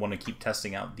want to keep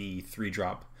testing out the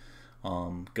 3-drop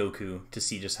Goku to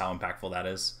see just how impactful that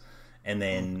is. And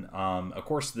then, of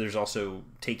course, there's also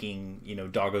taking,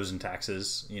 doggos and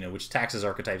taxes, which taxes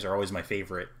archetypes are always my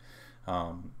favorite,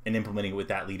 and implementing it with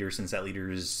that leader, since that leader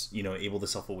is, able to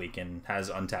self-awaken, has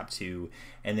untapped 2,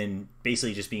 and then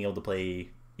basically just being able to play,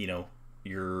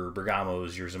 your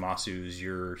Bergamos, your Zamasus,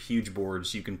 your huge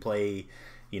boards. You can play,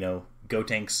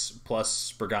 Gotenks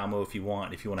plus Bergamo if you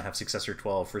want. If you want to have Successor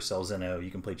 12 for Selzeno,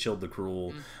 you can play Chilled the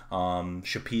Cruel,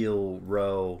 Shapil,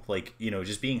 Row, like,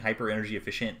 just being hyper energy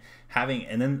efficient.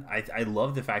 And then I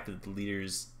love the fact that the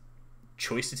leader's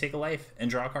choice to take a life and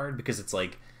draw a card, because it's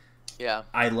like,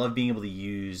 I love being able to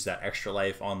use that extra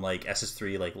life on like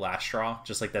SS3, like last straw,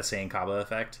 just like that Saiyan-Kaba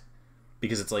effect,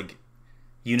 because it's like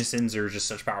unisons are just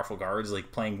such powerful cards.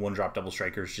 Like playing 1-drop double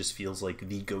strikers just feels like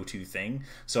the go-to thing.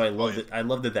 So I love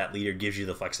that leader gives you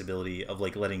the flexibility of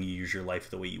like letting you use your life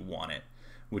the way you want it,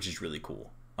 which is really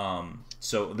cool.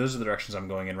 So those are the directions I'm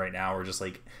going in right now. We're just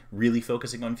like really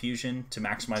focusing on fusion to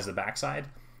maximize the backside,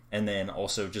 and then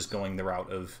also just going the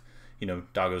route of,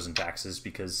 doggos and taxes,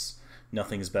 because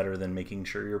nothing's better than making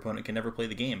sure your opponent can never play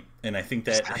the game. And I think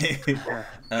that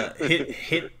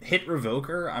hit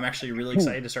Revoker, I'm actually really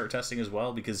excited to start testing as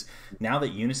well, because now that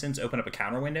unisons open up a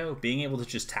counter window, being able to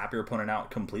just tap your opponent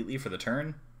out completely for the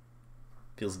turn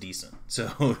feels decent. So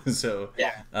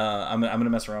I'm gonna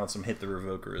mess around with some hit the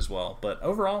Revoker as well. But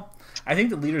overall, I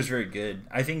think the leader's very good.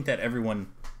 I think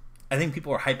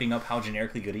people are hyping up how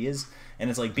generically good he is, and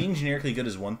it's like being generically good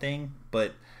is one thing,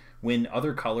 but when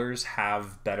other colors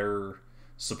have better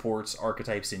supports,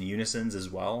 archetypes, and unisons as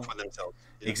well, for themselves.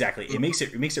 Exactly, it makes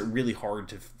it really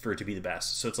hard for it to be the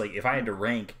best. So it's like if I had to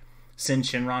rank Sin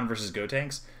Shinron versus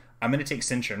Gotenks, I'm going to take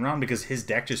Sin Shinron because his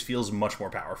deck just feels much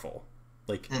more powerful,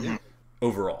 like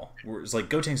overall. Whereas like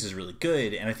Gotenks is really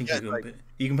good, and I think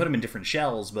you can put him in different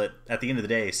shells, but at the end of the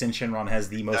day, Sin Shinron has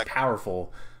the most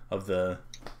powerful of the.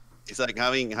 It's like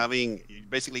having you're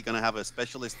basically going to have a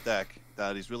specialist deck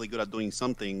that is really good at doing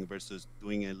something versus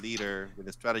doing a leader with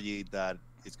a strategy that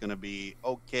is going to be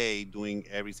okay doing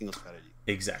every single strategy.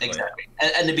 Exactly.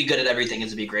 And to be good at everything is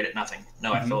to be great at nothing.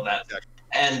 No, I feel that. Exactly.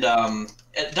 And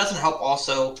it doesn't help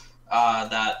also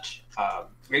that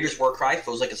Raider's Warcry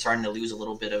feels like it's starting to lose a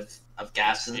little bit of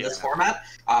gas in this format,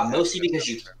 mostly because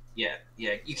you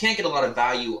can't get a lot of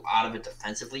value out of it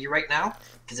defensively right now,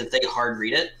 because if they hard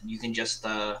read it, you can just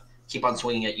keep on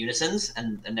swinging at unisons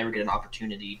and never get an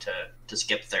opportunity to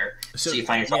skip there. So you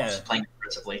find yourself just playing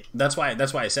aggressively. That's why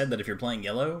I said that if you're playing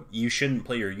yellow, you shouldn't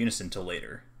play your unison till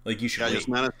later. Like you should wait. Just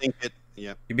mana think it.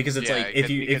 Yeah. Because it's like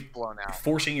if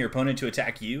forcing your opponent to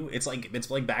attack you, it's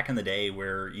like back in the day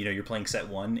where you're playing set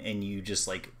 1 and you just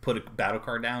like put a battle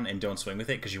card down and don't swing with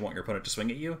it because you want your opponent to swing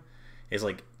at you. It's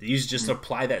like you just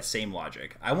apply that same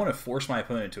logic. I want to force my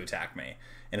opponent to attack me,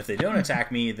 and if they don't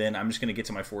attack me, then I'm just going to get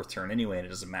to my 4th turn anyway, and it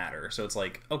doesn't matter. So it's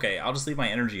like, okay, I'll just leave my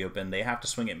energy open. They have to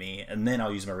swing at me, and then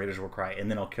I'll use my Raider's Warcry, and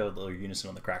then I'll kill the unison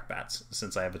on the crackbats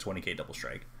since I have a 20k double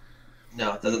strike.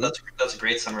 No, that's a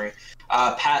great summary.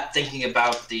 Pat, thinking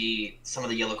about some of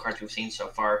the yellow cards we've seen so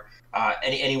far,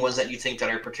 any ones that you think that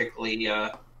are particularly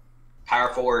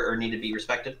powerful or need to be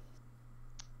respected?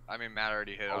 I mean, Matt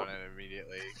already hit on it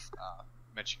immediately.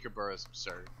 Mechikabura is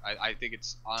absurd. I think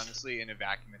it's honestly, in a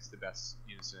vacuum, it's the best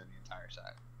unison in the entire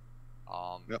set.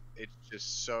 It's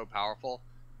just so powerful,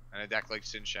 and a deck like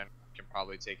Sin Shen can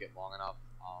probably take it long enough.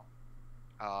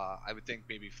 I would think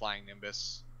maybe Flying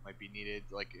Nimbus might be needed,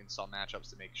 like in some matchups,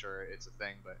 to make sure it's a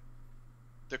thing. But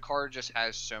the card just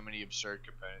has so many absurd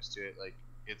components to it. Like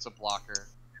it's a blocker.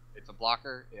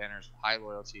 It enters high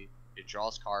loyalty. It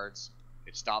draws cards.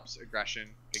 It stops aggression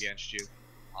against you,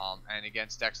 and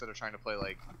against decks that are trying to play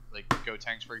like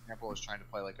Gotenks, for example, is trying to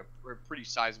play like a pretty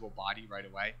sizable body right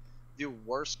away. The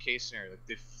worst case scenario, like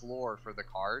the floor for the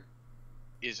card,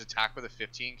 is attack with a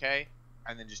 15k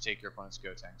and then just take your opponent's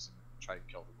Gotenks and try to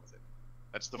kill them with it.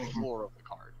 That's the floor of the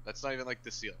card. That's not even like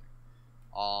the ceiling.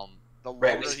 The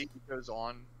longer he goes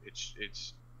on, it's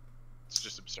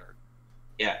just absurd.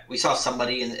 Yeah, we saw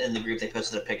somebody in the group. They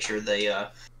posted a picture.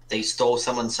 The they stole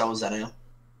someone's Salzeno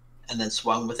and then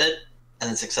swung with it, and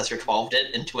then Successor 12'd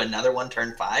it into another one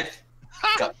turn 5.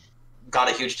 got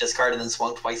a huge discard and then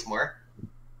swung twice more.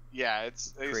 Yeah,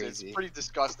 it's a pretty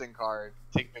disgusting card.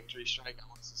 Take Victory Strike. I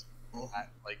want to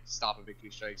like stop a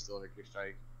Victory Strike, steal a Victory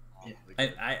Strike.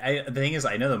 The thing is,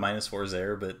 I know the -4 is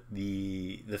there, but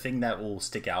the thing that will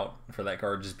stick out for that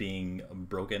card just being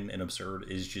broken and absurd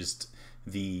is just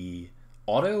the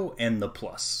auto and the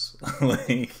plus.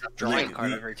 Like drawing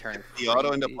card every turn. The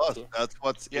auto and the plus. That's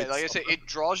what's like I said, it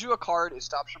draws you a card, it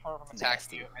stops your opponent from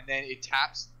attacking you, and then it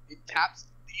taps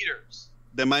leaders.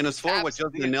 The -4 was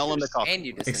just the nail on the coffin. And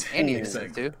you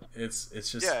dissent too. It's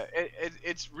just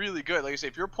it's really good. Like I say,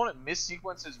 if your opponent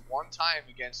missequences one time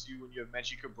against you when you have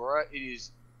Menchi Kabura, it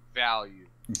is value.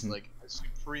 It's like a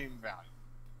supreme value.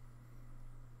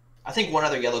 I think one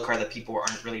other yellow card that people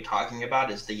aren't really talking about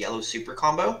is the yellow super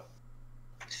combo.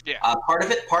 Yeah. Part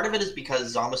of it is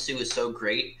because Zamasu is so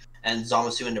great, and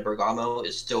Zamasu into Bergamo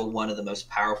is still one of the most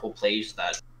powerful plays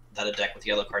that a deck with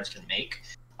yellow cards can make.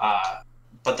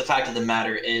 But the fact of the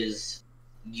matter is,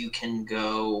 you can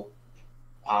go.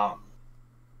 I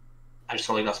just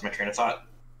totally lost my train of thought.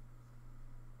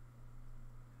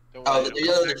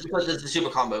 The super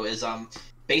combo is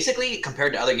basically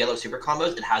compared to other yellow super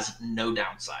combos, it has no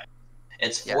downside.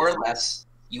 It's 4 or less.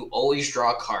 You always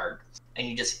draw a card, and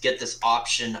you just get this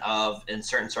option of, in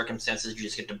certain circumstances, you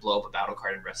just get to blow up a battle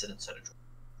card and rest it instead of draw.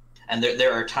 And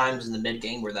there are times in the mid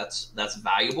game where that's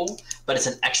valuable, but it's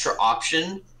an extra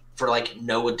option for like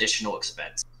no additional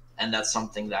expense, and that's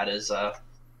something that is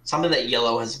something that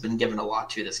yellow has been given a lot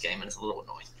to this game, and it's a little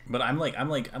annoying. But I'm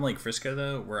like Frisco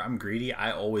though, where I'm greedy.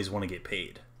 I always want to get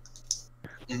paid.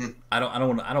 Mm-hmm. I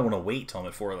don't want to wait till I'm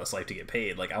at 4 or less life to get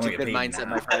paid. Like I want to get paid mindset,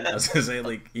 now. my friend. I was gonna say,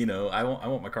 like, you know, I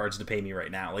want my cards to pay me right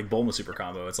now. Like Bulma super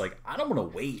combo. It's like I don't want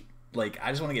to wait. Like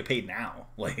I just want to get paid now.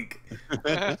 Like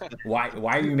why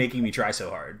are you making me try so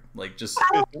hard? Like just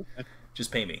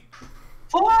pay me.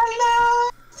 For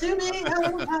love to be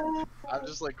alive. I'm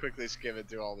just like quickly skimming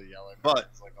through all the yellow But-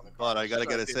 cards, like, on the but I cards,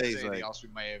 gotta just say, if is, there's anything like- else we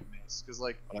may have missed, because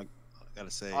like I gotta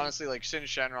say, honestly, like Shin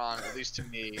Shenron, at least to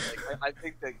me, like I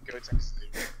think that Gotenks is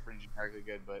pretty generically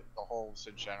good, but the whole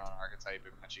Shin Shenron archetype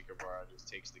in Menchi Kabura just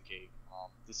takes the cake.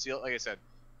 The seal, like I said,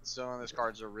 the seal on those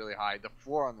cards are really high. The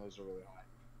floor on those are really high.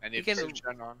 And if Shin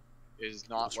Shenron is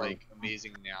not like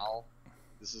amazing now,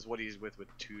 this is what he's with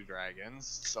 2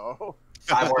 dragons. So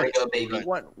 5 more to go, baby.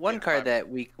 One card that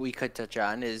we could touch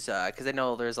on is because I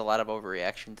know there's a lot of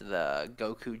overreaction to the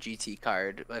Goku GT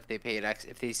card. If they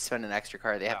if they spend an extra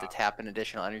card, they have to tap an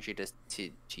additional energy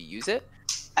to use it.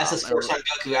 SS Force on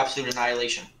Goku, Absolute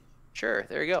Annihilation. Sure,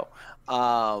 there you go.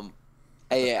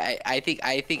 I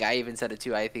think I even said it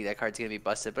too. I think that card's gonna be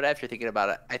busted. But after thinking about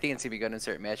it, I think it's gonna be good in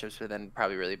certain matchups, but then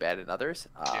probably really bad in others.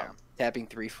 Tapping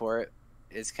 3 for it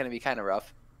is gonna be kind of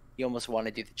rough. You almost want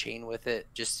to do the chain with it,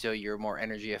 just so you're more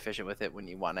energy efficient with it when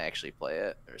you want to actually play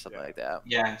it or something like that.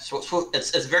 Yeah, so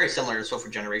it's very similar to Swift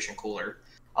Generation Cooler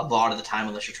a lot of the time,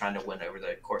 unless you're trying to win over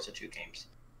the course of 2 games.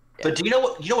 Yeah. But do you know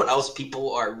what else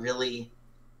people are really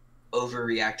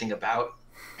overreacting about?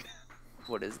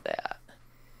 What is that?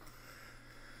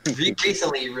 We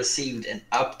recently received an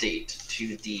update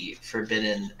to the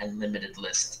Forbidden and Limited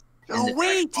list. Oh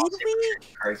wait, did we?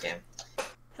 Card game.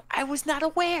 I was not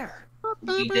aware.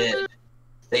 We did.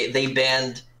 They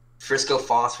banned Frisco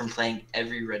Foss from playing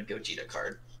every Red Gogeta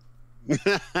card.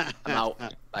 I'm out.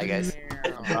 Bye guys.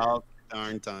 About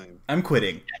darn time. I'm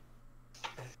quitting.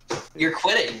 You're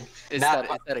quitting. Is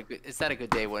that a good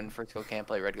day when Frisco can't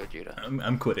play Red Gogeta?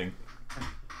 I'm quitting.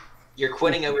 You're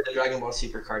quitting over the Dragon Ball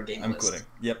Super card game I'm list. quitting.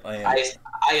 Yep, I am.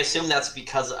 I assume that's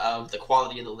because of the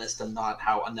quality of the list and not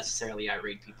how unnecessarily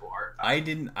irate people are. I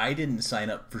didn't sign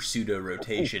up for pseudo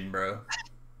rotation, bro.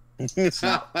 It's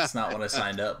not what I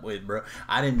signed up with, bro.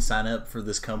 I didn't sign up for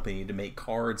this company to make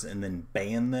cards and then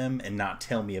ban them and not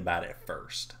tell me about it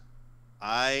first.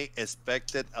 I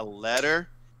expected a letter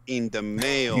in the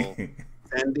mail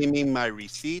sending me my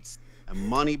receipts and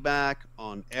money back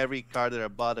on every card that I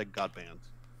bought that got banned.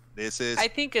 This is I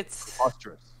think it's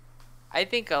preposterous. I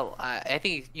think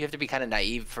you have to be kind of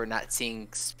naive for not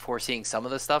foreseeing some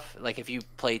of the stuff. Like if you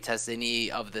play test any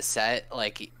of the set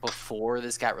like before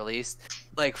this got released,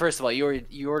 like first of all, you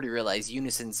already realize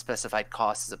Unison specified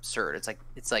cost is absurd.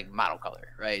 It's like monocolor,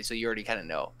 right? So you already kind of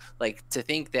know. Like to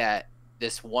think that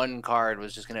this one card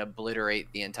was just going to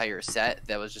obliterate the entire set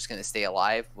that was just going to stay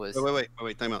alive was.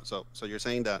 Wait, time out. So you're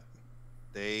saying that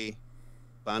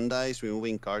Bandai's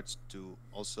removing cards to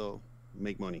also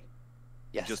make money?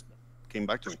 Yes. Just came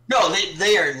back to me. No,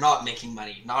 they are not making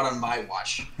money. Not on my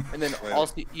watch. And then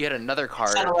also you had another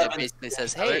card that basically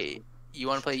says, "Hey, you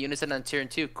want to play Unison on turn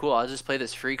 2? Cool, I'll just play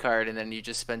this free card, and then you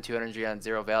just spend 2 energy on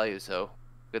 0 value, so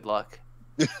good luck.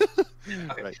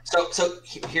 Okay. Right. So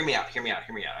hear me out. All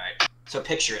right. So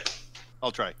picture it.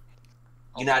 I'll try.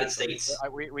 United States,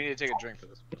 We need to take a drink for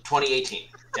this. 2018.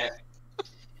 Okay.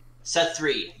 Set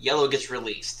 3. Yellow gets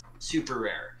released. Super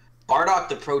rare. Bardock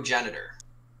the Progenitor.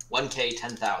 1k,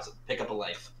 10,000. Pick up a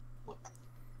life.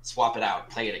 Swap it out.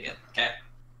 Play it again. Okay.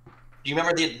 Do you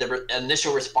remember the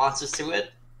initial responses to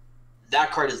it?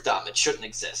 That card is dumb. It shouldn't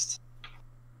exist.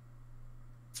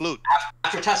 Flute.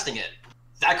 After testing it,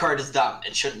 that card is dumb.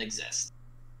 It shouldn't exist.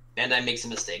 Bandai makes a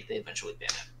mistake. They eventually ban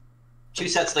it. 2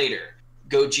 sets later,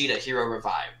 Gogeta Hero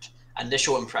Revived.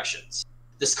 Initial impressions.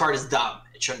 This card is dumb.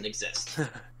 It shouldn't exist.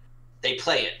 They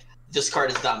play it. This card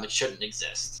is dumb. It shouldn't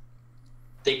exist.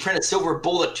 They print a silver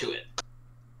bullet to it.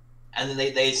 And then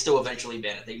they still eventually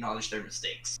ban it. They acknowledge their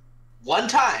mistakes. One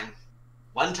time,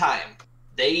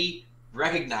 they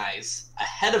recognize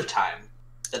ahead of time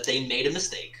that they made a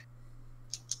mistake.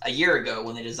 A year ago,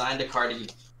 when they designed a card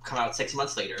to come out 6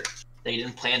 months later, they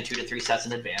didn't plan 2 to 3 sets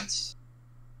in advance.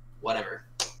 Whatever.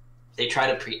 They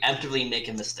try to preemptively make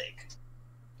a mistake.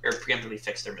 Or preemptively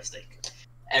fix their mistake.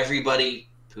 Everybody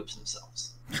poops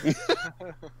themselves.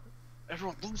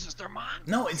 Everyone loses their mind.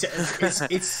 No,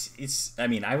 it's. I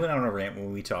mean, I went on a rant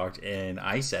when we talked, and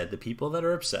I said the people that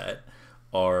are upset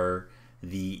are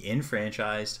the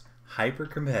enfranchised,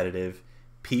 hyper-competitive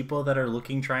people that are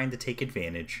trying to take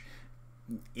advantage.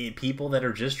 People that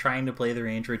are just trying to play their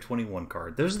Android 21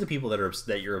 card. Those are the people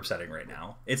that you're upsetting right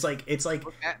now. It's like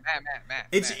Matt.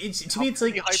 it's to me it's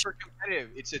like hyper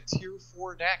competitive. It's a tier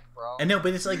 4 deck, bro. I know,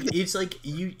 but it's like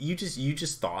you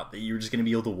just thought that you were just gonna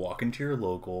be able to walk into your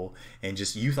local and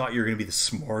you thought you were gonna be the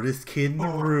smartest kid in the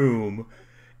room.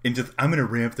 And I'm gonna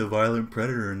ramp the Violent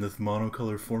Predator in this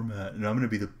monocolor format, and I'm gonna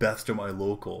be the best at my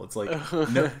local. It's like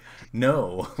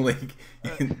no, like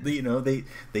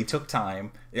they took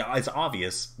time. It's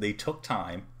obvious they took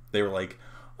time. They were like,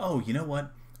 oh, you know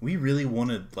what? We really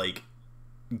want to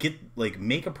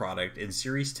make a product in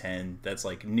Series 10 that's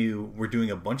new. We're doing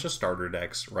a bunch of starter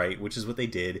decks, right? Which is what they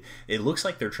did. It looks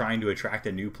like they're trying to attract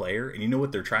a new player, and you know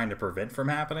what they're trying to prevent from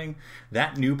happening?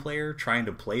 That new player trying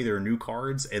to play their new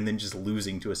cards and then just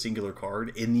losing to a singular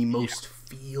card in the most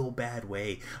feel bad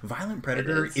way. Violent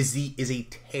Predator is a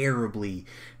terribly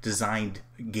designed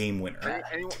game winner.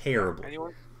 Terribly.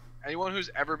 Anyone who's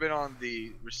ever been on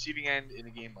the receiving end in a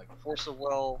game like Force of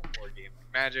Will or a game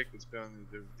like Magic, it's been on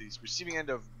the receiving end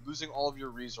of losing all of your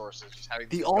resources, just having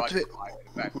the ultimate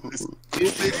effect.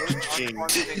 It's the most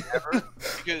unfun thing ever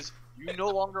because you're no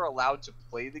longer allowed to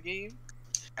play the game.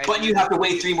 But you have to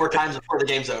wait 3 more times before the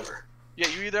game's over. Yeah,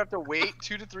 you either have to wait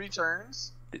 2 to 3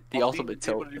 turns. The ultimate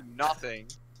tilt. To do nothing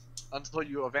until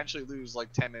you eventually lose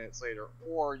 10 minutes later,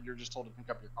 or you're just told to pick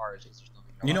up your cards because there's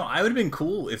nothing. You know, I would have been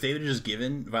cool if they would have just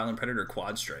given Violent Predator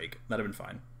Quad Strike. That'd have been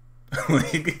fine.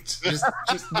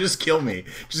 just kill me.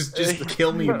 Just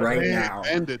kill me right now.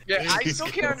 Yeah, I still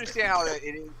can't understand how that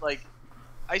it is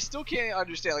I still can't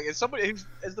understand. As somebody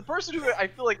as the person who I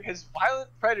feel like has Violent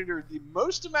Predator the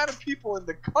most amount of people in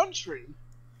the country,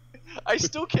 I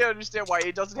still can't understand why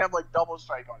it doesn't have double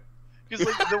strike on it. Because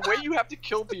the way you have to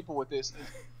kill people with this is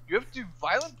you have to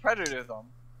Violent Predator them,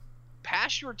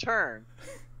 pass your turn,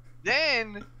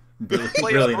 then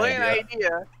play a brilliant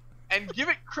idea and give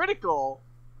it critical,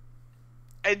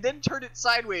 and then turn it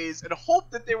sideways and hope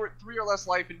that they were at 3 or less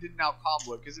life and didn't out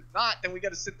combo it. Because if not, then we got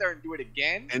to sit there and do it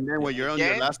again. And then when you're on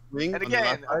your last swing, and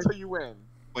again until you win.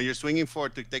 When you're swinging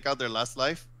to take out their last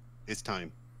life, it's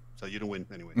time. So you don't win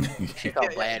anyway. I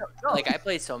felt bad. I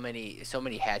played so many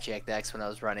Hatchjack decks when I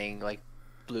was running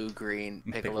blue, green,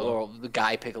 Piccolo, or the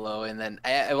guy Piccolo, and then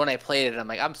when I played it, I'm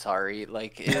like, I'm sorry, it was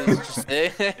just,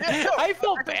 I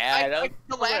felt bad.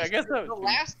 The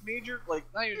last major,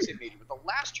 not even say major, but the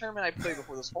last tournament I played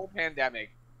before this whole pandemic,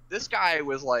 this guy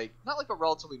was not a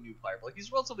relatively new player, but he's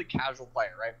a relatively casual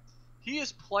player, right? He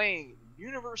is playing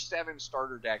Universe 7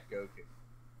 starter deck Goku,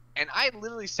 and I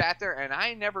literally sat there and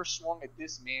I never swung at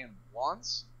this man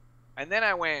once, and then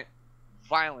I went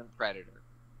Violent Predator.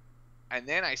 And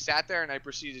then I sat there and I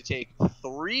proceeded to take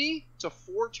 3 to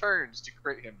 4 turns to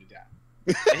crit him to death.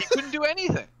 And he couldn't do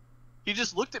anything. He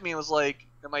just looked at me and was like,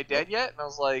 am I dead yet? And I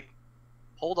was like,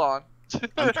 hold on.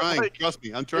 I'm trying. Trust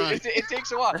me, I'm trying. It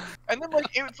takes a while. And then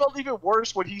it felt even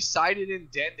worse when he sided in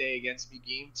Dende against me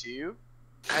game 2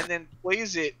 and then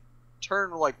plays it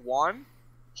turn 1,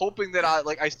 hoping that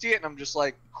I see it and I'm just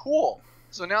like, cool.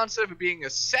 So now instead of it being a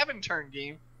 7-turn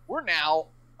game, we're now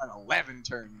an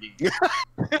 11-turn game.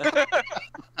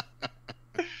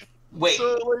 Wait,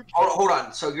 hold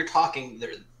on. So you're talking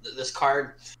this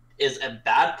card is a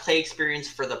bad play experience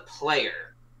for the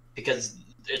player, because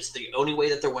it's the only way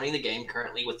that they're winning the game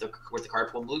currently with the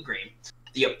card pool blue-green.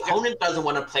 The opponent doesn't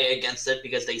want to play against it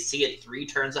because they see it 3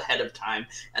 turns ahead of time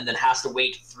and then has to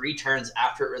wait 3 turns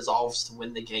after it resolves to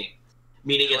win the game.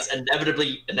 Meaning it's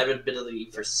inevitability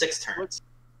for 6 turns.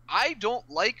 I don't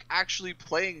like actually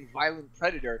playing Violent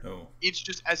Predator. Oh. It's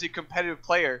just as a competitive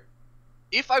player,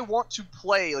 if I want to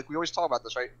play, like we always talk about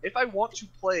this, right? If I want to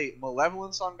play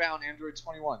Malevolence Unbound Android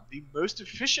 21, the most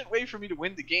efficient way for me to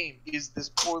win the game is this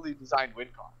poorly designed win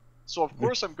con. So of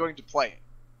course I'm going to play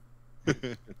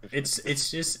it. It's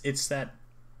that,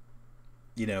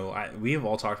 you know, we have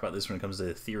all talked about this when it comes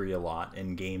to theory a lot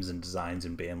in games and designs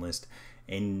and ban list,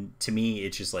 and to me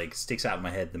it just like sticks out in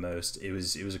my head the most. It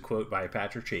was a quote by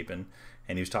Patrick Chapin,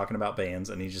 and he was talking about bans,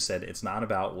 and he just said it's not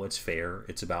about what's fair,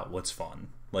 it's about what's fun.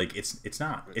 Like it's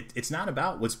not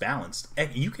about what's balanced.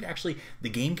 You could actually, the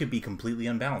game could be completely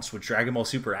unbalanced, which Dragon Ball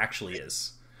Super actually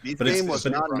is. This game was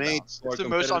not made for It's the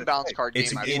most unbalanced card game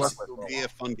I've ever played. Be a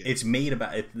fun game. It's made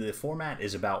about the format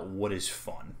is about what is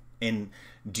fun. And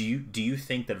do you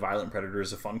think that Violent Predator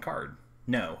is a fun card?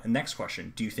 No. And next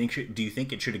question: do you think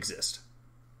it should exist?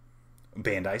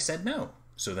 Bandai said no.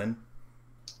 So then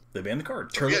they banned the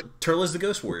card. Turles the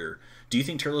Ghost Warrior. Do you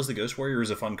think Turles the Ghost Warrior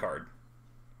is a fun card?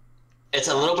 It's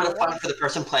a little bit of fun for the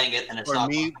person playing it, and it's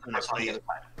not fun for the person on the other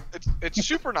side. It's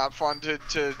super not fun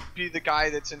to be the guy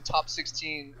that's in top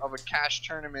 16 of a cash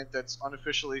tournament that's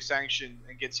unofficially sanctioned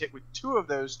and gets hit with 2 of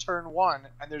those turn 1,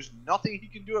 and there's nothing he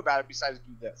can do about it besides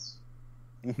do this.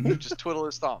 Just twiddle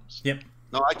his thumbs. Yep.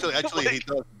 No, actually, he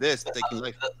does this, taking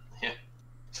life.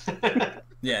 Yeah.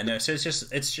 Yeah, no, so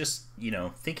it's just, you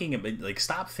know, thinking about, like,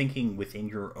 stop thinking within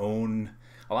your own.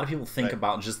 A lot of people think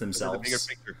about just themselves, the bigger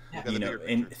picture. you know,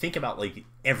 and think about like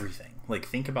everything. Like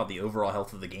think about the overall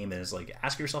health of the game, and it's like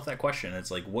ask yourself that question.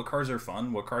 It's like what cards are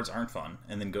fun, what cards aren't fun,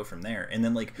 and then go from there. And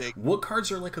then like what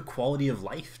cards are like a quality of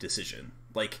life decision.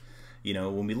 Like, you know,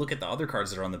 when we look at the other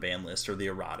cards that are on the ban list or the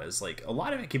erratas, like a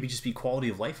lot of it could be just be quality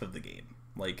of life of the game.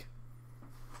 Like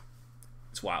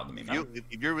it's wild to me.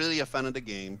 If you're really a fan of the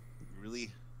game, you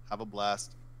really have a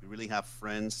blast. You really have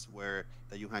friends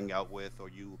that you hang out with, or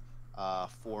you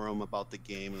forum about the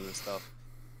game and stuff,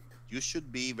 you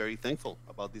should be very thankful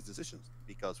about these decisions,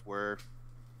 because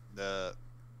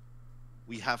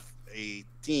we have a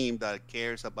team that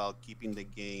cares about keeping the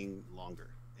game longer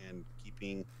and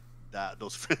keeping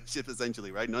those friendships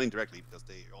essentially, right? Not indirectly, because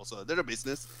they're a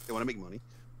business, they want to make money,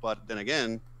 but then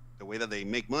again, the way that they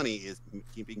make money is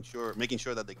making sure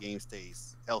that the game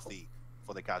stays healthy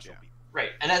for the casual people.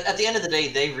 Right, and at the end of the day,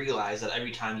 they realize that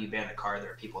every time you ban a card,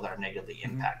 there are people that are negatively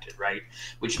impacted, right?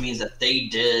 Which means that they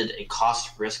did a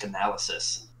cost-risk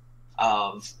analysis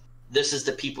of this is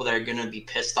the people that are going to be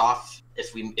pissed off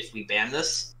if we ban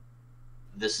this.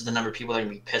 This is the number of people that are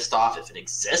going to be pissed off if it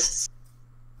exists.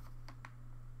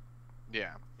 Yeah.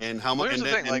 And how much? Here's the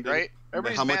thing, like, right?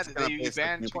 Everybody's mad that you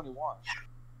banned 21.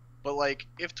 But like,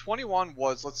 if 21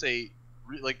 was, let's say,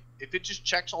 like, if it just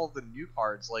checks all the new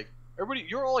cards, like. Everybody,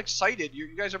 you're all excited. You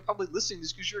guys are probably listening to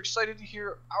this because you're excited to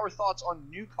hear our thoughts on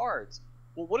new cards.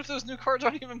 Well, what if those new cards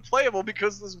aren't even playable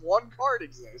because this one card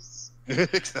exists?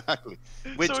 Exactly.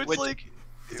 So it's like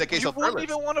it's a case you of wouldn't Turles.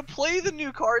 even want to play the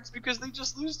new cards because they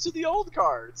just lose to the old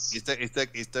cards. It's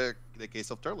the case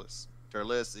of Turles.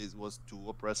 Turles was too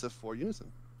oppressive for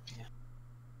Unison.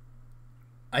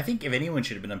 I think if anyone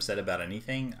should have been upset about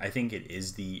anything, I think it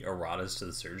is the erratas to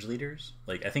the surge leaders.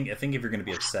 Like I think if you're going to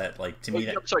be upset, like to me,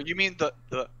 I'm sorry, you mean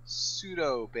the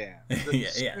pseudo ban, the Yeah,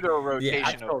 pseudo rotation.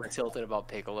 I'm so tilted about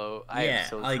Piccolo. I am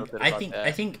so like tilted I about think that.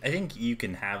 I think you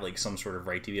can have like some sort of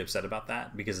right to be upset about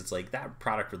that, because it's like that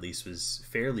product release was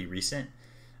fairly recent.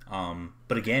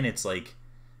 But again, it's like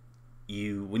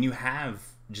when you have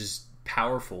just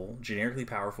generically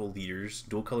powerful leaders,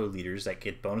 dual color leaders that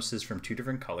get bonuses from 2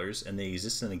 different colors and they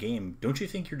exist in a game, don't you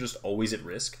think you're just always at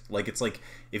risk? Like it's like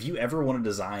if you ever want to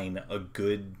design a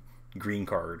good green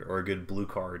card or a good blue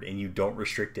card and you don't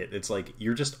restrict it, it's like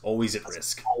you're just always at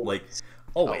risk. Like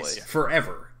always,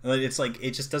 forever. It's like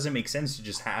it just doesn't make sense to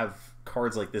just have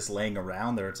cards like this laying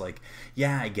around there. It's like,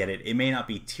 yeah, I get it. It may not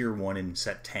be tier 1 in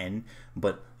set 10,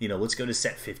 but you know, let's go to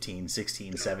set 15,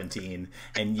 16, 17,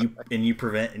 and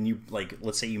you like,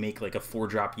 let's say you make like a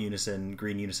 4-drop unison,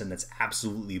 green unison that's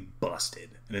absolutely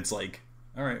busted, and it's like,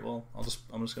 all right, well, I'm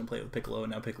just gonna play it with Piccolo,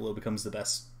 and now Piccolo becomes the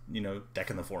best, you know, deck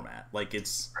in the format. Like it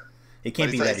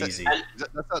can't be that easy.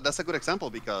 That's a good example,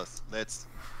 because like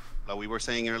we were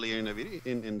saying earlier in the video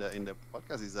in the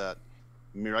podcast, is that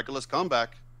Miraculous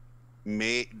Comeback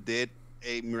did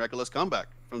a miraculous comeback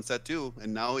from set 2,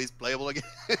 and now he's playable again.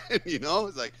 You know,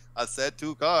 it's like a set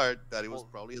 2 card that it was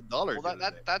probably $1. Well,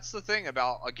 that's the thing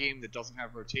about a game that doesn't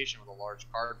have rotation with a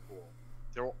large card pool.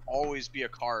 there will always be a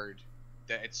card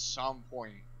that at some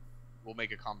point will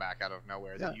make a comeback out of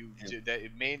nowhere that that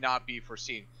it may not be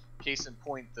foreseen. Case in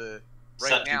point,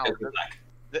 right now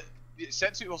the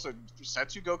Setsu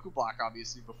Goku Black,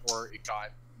 obviously before it got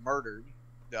murdered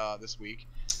this week.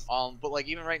 But like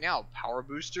even right now, Power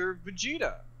Booster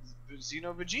Vegeta,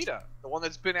 Xeno Vegeta, the one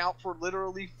that's been out for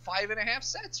literally 5.5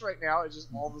 sets right now, it just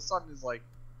all of a sudden is like,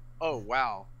 oh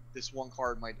wow, this one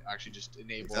card might actually just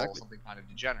enable something kind of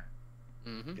degenerate.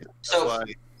 Yeah. So why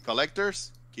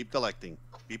collectors keep collecting.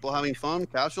 People having fun,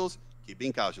 casuals, keep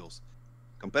being casuals.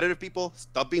 Competitive people,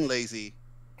 stop being lazy.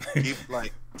 Keep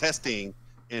like testing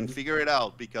and figure it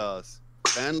out, because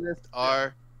ban lists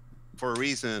are for a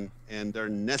reason and they're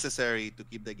necessary to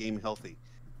keep the game healthy.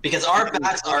 Because our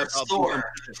backs are sore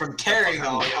from carrying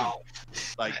all y'all.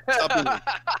 Like stop being lazy.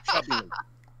 Stop being lazy.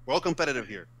 We're all competitive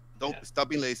here. Don't stop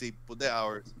being lazy. Put the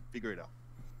hours. Figure it out.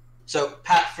 So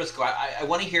Pat Frisco, I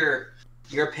want to hear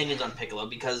your opinions on Piccolo,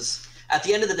 because at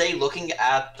the end of the day, looking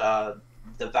at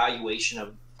the valuation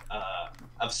of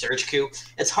Surge Q,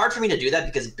 it's hard for me to do that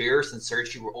because Beerus and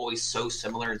Surge Q were always so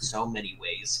similar in so many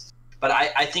ways. But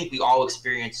I think we all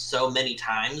experienced so many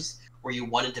times where you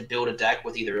wanted to build a deck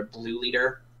with either a blue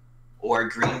leader or a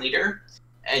green leader,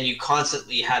 and you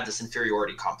constantly had this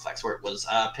inferiority complex where it was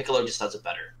Piccolo just does it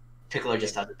better, Piccolo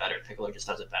just does it better, Piccolo just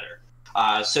does it better.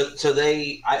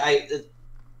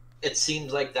 It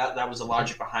seems like that was the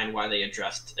logic behind why they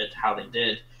addressed it how they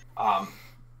did.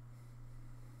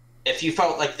 If you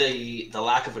felt like the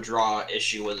lack of a draw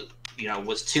issue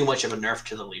was too much of a nerf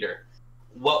to the leader,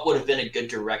 what would have been a good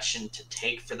direction to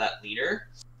take for that leader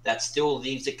that still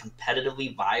leaves it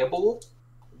competitively viable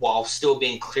while still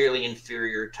being clearly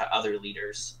inferior to other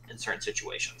leaders in certain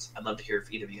situations? I'd love to hear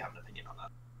if either of you have an opinion on that.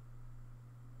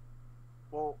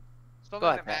 Well, something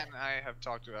that Matt and I have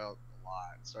talked about a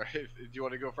lot. Sorry, do you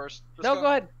want to go first? No, go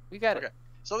ahead. We got it.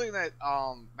 Something that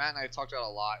Matt and I have talked about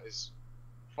a lot is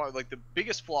like the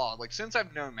biggest flaw. Like since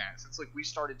I've known Matt, since like we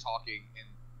started talking in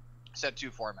Set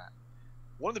 2 format,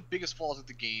 one of the biggest flaws of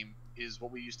the game is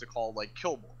what we used to call like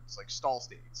kill boards, like stall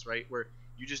states, right? Where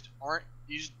you just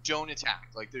don't attack.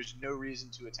 Like there's no reason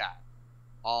to attack.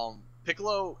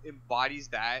 Piccolo embodies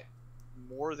that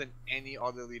more than any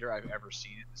other leader I've ever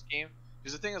seen in this game.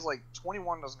 Because the thing is, like,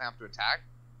 21 doesn't have to attack,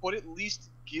 but at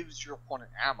least gives your opponent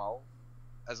ammo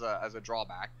as a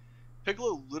drawback.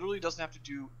 Piccolo literally doesn't have to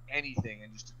do anything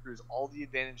and just accrues all the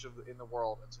advantage in the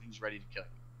world until he's ready to kill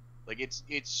you. Like it's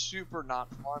super not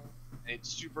fun. It's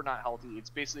super not healthy. It's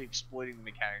basically exploiting the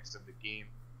mechanics of the game.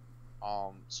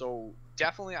 So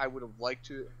definitely, I would have liked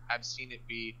to have seen it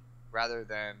be, rather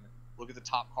than look at the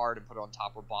top card and put it on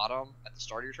top or bottom at the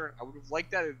start of your turn, I would have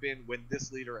liked that to have been when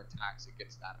this leader attacks, it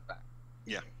gets that effect.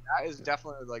 Yeah, that is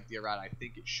definitely like the errata I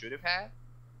think it should have had.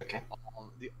 Okay.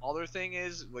 The other thing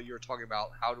is what you were talking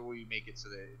about. How do we make it so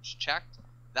that it's checked?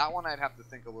 That one I'd have to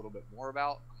think a little bit more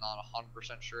about. I'm not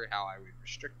 100% sure how I would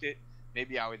restrict it.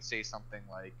 Maybe I would say something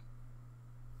like,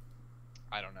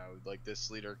 I don't know, like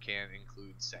this leader can't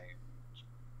include saying,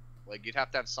 like you'd have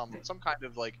to have some kind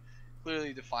of like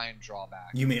clearly defined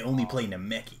drawback. You may only play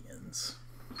Namekians.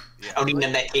 Yeah. Only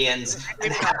Namekians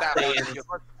and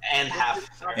half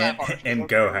and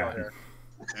Gohan.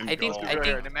 I think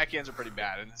Namekians are pretty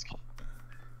bad in this game.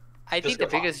 I think the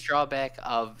biggest drawback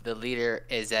of the leader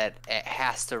is that it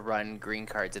has to run green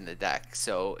cards in the deck.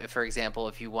 So, for example,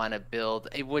 if you want to build,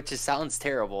 which sounds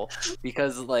terrible,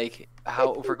 because like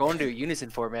if we're going to a unison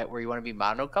format where you want to be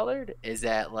monocolored, is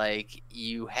that like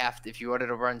you have to, if you wanted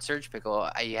to run Surge Piccolo,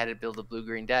 you had to build a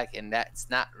blue-green deck, and that's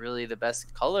not really the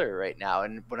best color right now.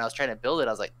 And when I was trying to build it,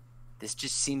 I was like, this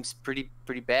just seems pretty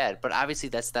bad. But obviously,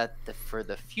 that's not for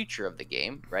the future of the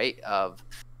game, right? Of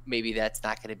maybe that's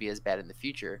not going to be as bad in the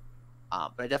future.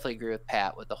 But I definitely agree with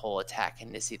Pat with the whole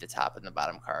attacking to see the top and the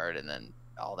bottom card and then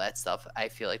all that stuff. I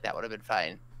feel like that would have been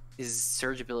fine. His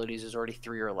surge abilities was already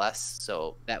 3 or less,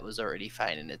 so that was already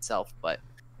fine in itself. But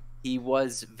he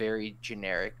was very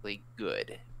generically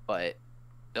good. But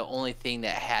the only thing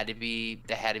that had to be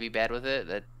bad with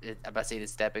it, I'm about to say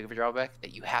it's that big of a drawback,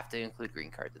 that you have to include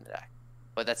green cards in the deck.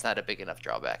 But that's not a big enough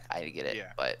drawback. I get it.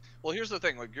 Yeah. But well, here's the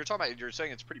thing. Like you're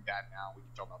saying it's pretty bad now. We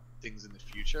can talk about things in the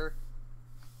future.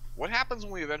 What happens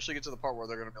when we eventually get to the part where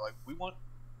they're going to be like, we want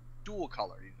dual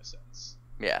color unisons?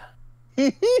 Yeah.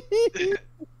 Yeah,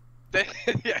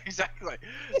 exactly.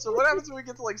 So what happens when we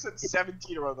get to like set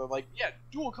 17 or whatever? Like, yeah,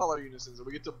 dual color unisons, and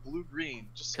we get to blue green.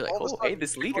 Just you're like, all of a sudden, hey,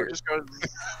 this leader just goes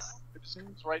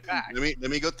right back.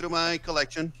 Let me go through my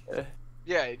collection.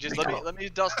 Yeah, just let me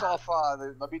dust off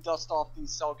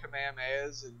these Cell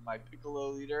Kamehamehas and my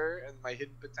Piccolo leader and my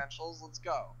hidden potentials. Let's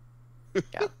go.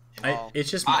 It's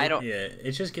just I don't. yeah.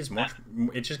 It just gets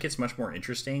much more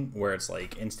interesting where it's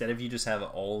like instead of you just have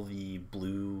all the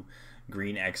blue,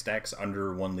 green X decks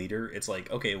under one leader, it's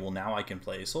like okay, well now I can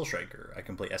play Soul Striker, I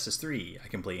can play SS3, I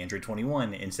can play Android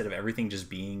 21 instead of everything just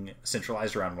being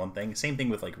centralized around one thing. Same thing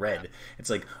with like red. It's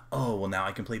like oh well now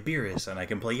I can play Beerus and I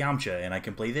can play Yamcha and I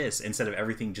can play this instead of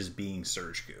everything just being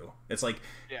Surge Goo. It's like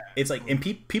and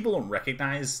people don't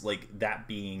recognize like that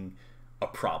being a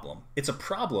problem. It's a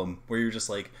problem where you're just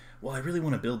like, well, I really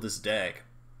want to build this deck,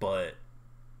 but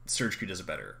Surge Q does it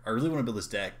better. I really want to build this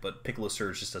deck, but Piccolo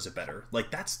Surge just does it better.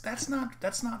 Like that's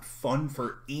not fun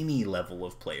for any level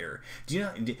of player. Do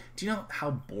you know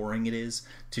how boring it is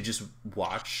to just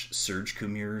watch Surge Q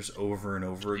mirrors over and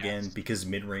over again because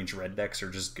mid-range red decks are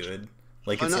just good?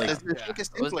 Like it's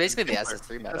it was basically the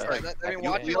SS3 meta. I mean,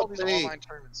 watching all these online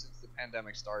tournaments since the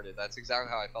pandemic started, that's exactly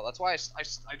how I felt. That's why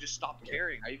I just stopped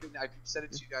caring. I said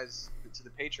it to you guys, to the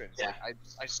patrons. Yeah. Like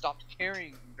I stopped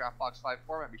caring in Draft Box 5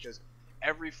 format because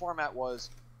every format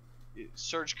was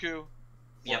Surge Q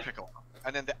or Piccolo,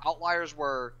 and then the outliers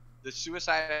were the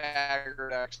Suicide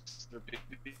Aggro decks, the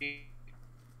big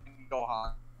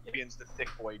Gohan, against the thick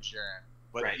boy Jiren.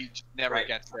 But he never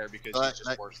gets there because he's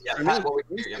just worse.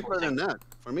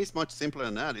 For me, it's much simpler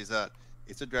than that. Is that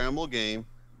it's a Dragon Ball game.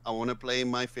 I want to play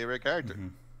my favorite character.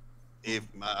 If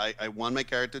I want my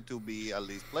character to be at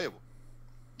least playable,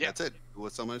 that's it. It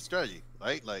was some strategy,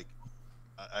 right? Like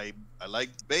I like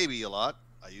Baby a lot.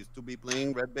 I used to be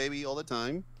playing Red Baby all the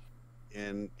time,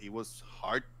 and it was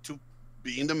hard to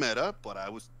be in the meta, but I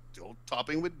was still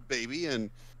topping with Baby and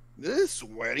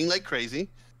sweating like crazy.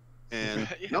 And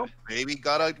Baby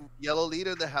got a yellow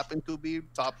leader that happened to be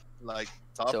top in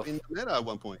the meta at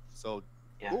one point. So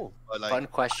cool. But, fun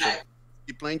question.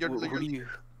 Keep playing your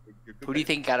who do you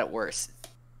think got it worse?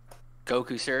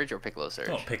 Goku Surge or Piccolo Surge?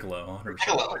 Oh, Piccolo.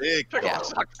 Piccolo. Yeah,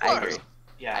 I agree.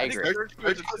 Yeah, I agree.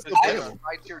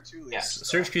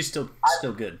 Surge Q's still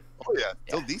good. Oh yeah,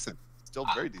 still decent. Still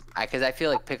very decent. Because I feel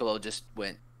like Piccolo just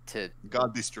went to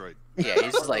got destroyed. Yeah,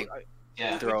 he's just like we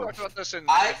talked about this in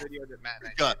the video that Matt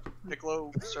mentioned.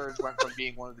 Piccolo Surge went from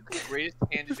being one of the greatest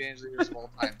hand advantage leaders of all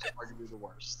time to arguably the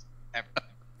worst ever.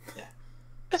 Yeah.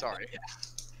 Sorry.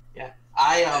 Yeah.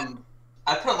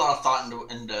 I put a lot of thought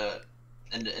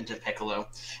into Piccolo,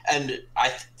 and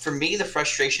for me the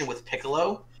frustration with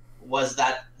Piccolo was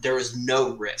that there was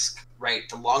no risk. Right,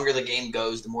 the longer the game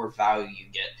goes, the more value you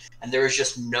get, and there is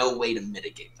just no way to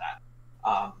mitigate that.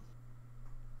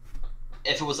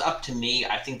 If it was up to me,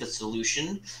 I think the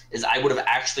solution is I would have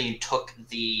actually took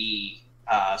the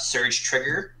Surge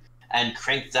trigger and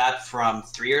cranked that from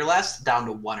 3 or less down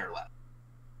to 1 or less.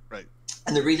 Right.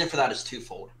 And the reason for that is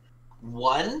twofold.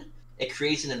 One, it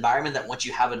creates an environment that once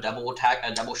you have a double attack,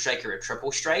 a double strike, or a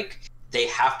triple strike, they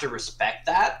have to respect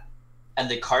that, and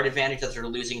the card advantage that they're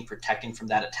losing protecting from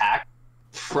that attack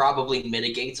probably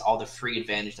mitigates all the free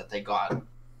advantage that they got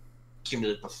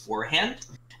accumulated beforehand.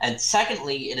 And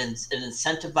secondly, it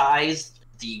incentivized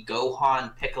the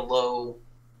Gohan Piccolo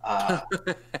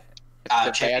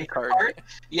champion card.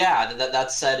 Yeah,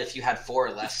 that said, if you had 4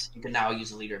 or less, you can now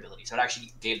use the leader ability. So it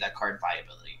actually gave that card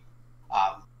viability.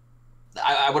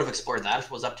 I would have explored that if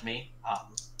it was up to me.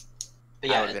 But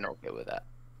yeah, I would have been okay with that.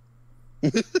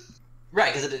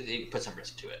 Right, because it put some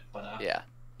risk to it. But yeah.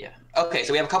 Okay,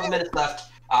 so we have a couple minutes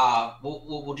left.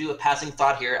 We'll do a passing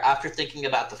thought here. After thinking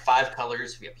about the 5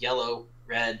 colors, we have yellow,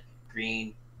 red,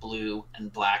 green, blue,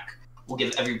 and black. We'll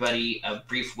give everybody a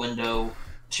brief window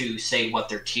to say what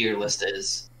their tier list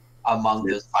is among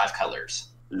those 5 colors.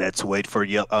 Let's wait for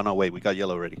yellow. Oh no, wait, we got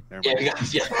yellow already. Yeah, we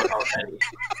got yellow already.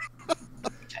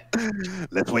 Okay.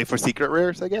 Let's wait for secret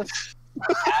rares, I guess.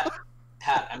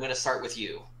 Pat, I'm going to start with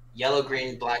you. Yellow,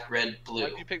 green, black, red, blue. Why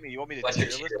did you pick me? You want me to What's your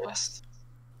tier list?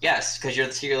 Yes, because you're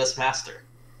the tier list master.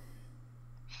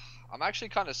 I'm actually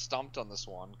kind of stumped on this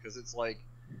one because it's like,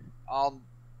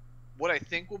 what I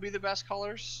think will be the best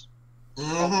colors,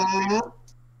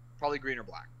 probably green or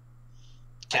black.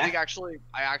 Okay.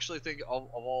 I actually think of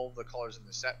all the colors in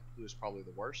the set, blue is probably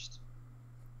the worst.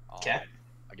 Okay.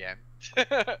 Again,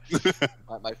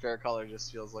 my favorite color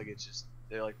just feels like it's just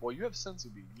they're like, well, you have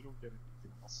Senzu Bean, you don't get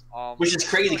anything else. Which is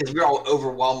crazy because we're all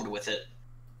overwhelmed with it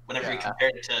whenever we compare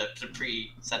it to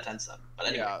pre-Sentenza. But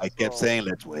anyway, I kept saying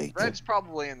let's wait. Red's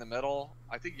probably in the middle.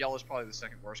 I think yellow's probably the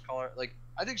second worst color. Like,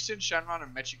 I think Shin Shenron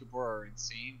and Mechikabura are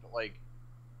insane, but like,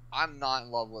 I'm not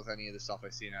in love with any of the stuff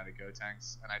I've seen out of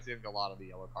Gotenks, and I think a lot of the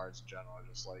yellow cards in general are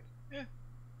just like,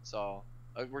 So,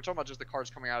 we're talking about just the cards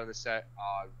coming out of the set.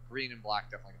 Green and black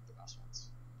definitely get the best ones,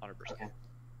 100%. Okay.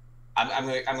 I'm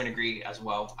gonna agree as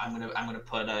well. I'm gonna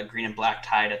put green and black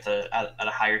tied at a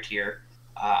higher tier.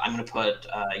 I'm gonna put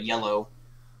yellow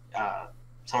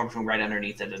somewhere between right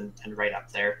underneath it and right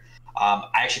up there. I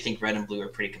actually think red and blue are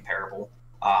pretty comparable.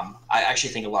 I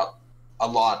actually think a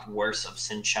lot worse of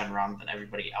Sin Shenron than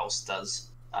everybody else does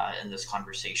in this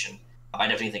conversation. I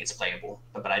definitely think it's playable,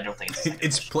 but I don't think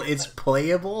it's it's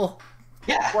playable.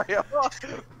 Yeah.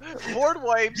 Board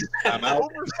wipes. I'm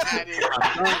out.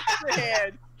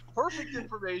 Man, perfect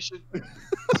information.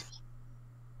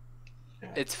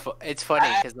 It's funny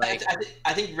because like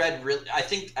I think red really. I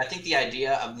think the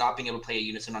idea of not being able to play a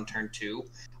unison on turn 2,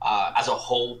 as a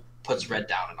whole, puts red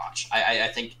down a notch. I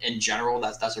think in general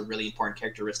that's a really important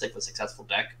characteristic of a successful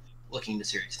deck looking to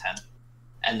Series 10,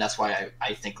 and that's why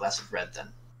I think less of red than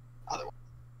otherwise.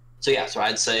 So yeah, so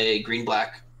I'd say green,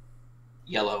 black,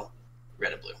 yellow,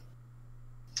 red, and blue.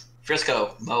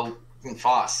 Frisco, Mo, and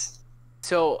Foss.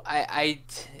 so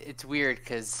it's weird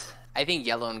because I think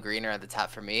yellow and green are at the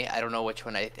top for me. I don't know which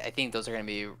one. I think those are going to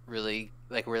be really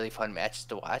fun matches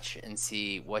to watch and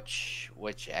see which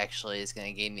actually is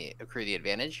going to accrue the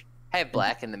advantage. I have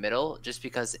black in the middle just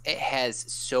because it has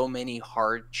so many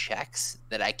hard checks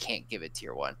that I can't give it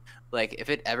tier 1. Like if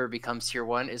it ever becomes tier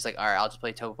 1, it's like, all right, I'll just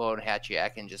play Topo and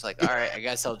Hatchiak and just like, all right, I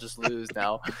guess I'll just lose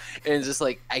now. And it's just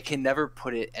like I can never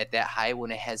put it at that high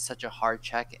when it has such a hard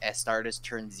check as start as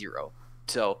turn 0.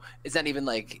 So it's not even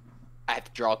like I have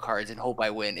to draw cards and hope I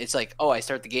win. It's like, oh, I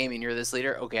start the game and you're this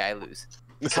leader. Okay, I lose.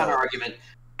 Counter argument: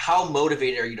 how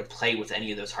motivated are you to play with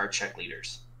any of those hard check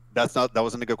leaders? That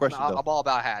wasn't a good question. I'm Though. all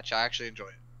about Hatch. I actually enjoy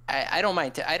it. I don't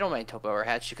mind. I don't mind Topo or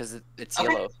Hatch because it's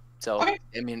Okay. yellow. So Okay.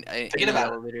 I mean, Forget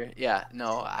about it. leader. Yeah,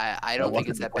 no, I don't think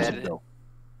it's that bad.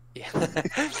 Yeah.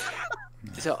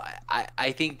 So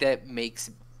I think that makes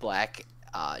black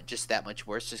just that much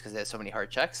worse just because it has so many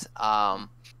hard checks.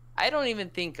 I don't even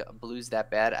think blue's that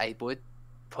bad. I would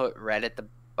put red at the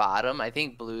bottom. I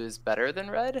think blue is better than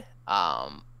red.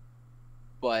 But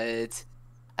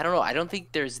I don't know. I don't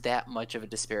think there's that much of a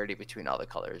disparity between all the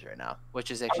colors right now, which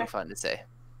is actually fun to say.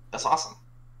 That's awesome.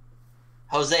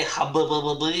 Jose,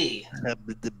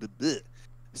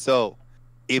 So,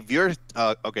 if you're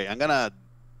okay, I'm gonna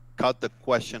cut the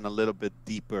question a little bit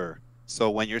deeper. So,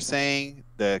 when you're saying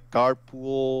the card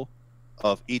pool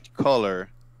of each color,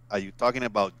 are you talking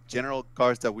about general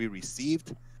cards that we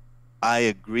received? I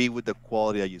agree with the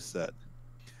quality that you said.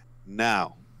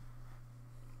 Now,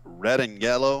 red and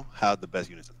yellow have the best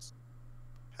unisons,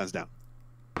 hands down.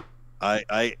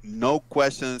 I no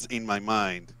questions in my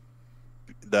mind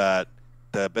that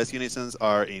the best unisons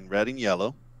are in red and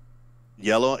yellow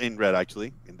and red,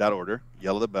 actually, in that order.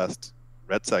 Yellow the best,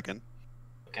 red second.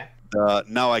 Okay.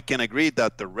 Now I can agree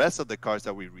that the rest of the cards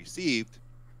that we received,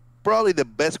 probably the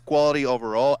best quality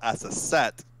overall as a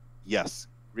set. Yes,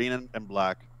 green and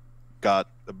black got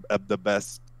the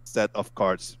best set of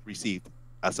cards received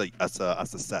as a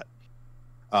set.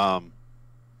 I'm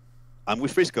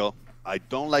with Frisco. I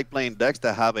don't like playing decks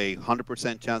that have a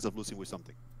 100% chance of losing with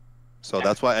something. So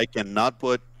that's why I cannot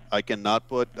put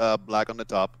black on the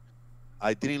top.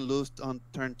 I didn't lose on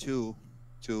turn 2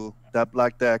 to that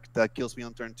black deck that kills me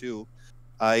on turn 2.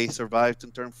 I survived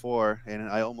on turn 4 and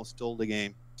I almost stole the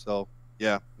game. So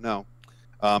yeah, no.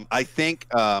 I think,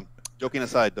 joking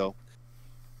aside though,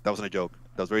 that wasn't a joke.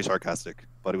 That was very sarcastic,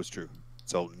 but it was true.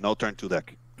 So no turn 2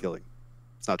 deck killing.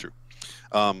 It's not true.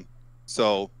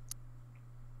 So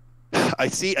I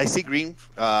see green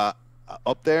up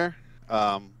there.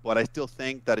 But I still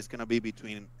think that it's going to be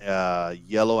between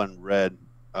yellow and red.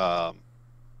 I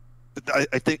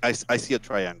think I see a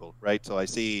triangle, right? So I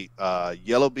see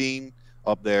yellow being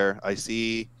up there. I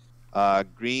see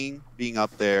green being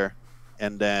up there.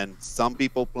 And then some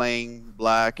people playing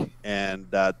black and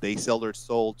that they sell their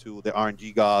soul to the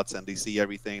RNG gods and they see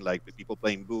everything. Like the people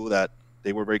playing Boo, that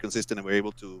they were very consistent and were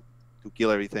able to kill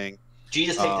everything.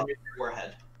 Jesus, take the nuclear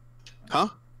warhead. Huh?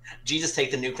 Jesus, take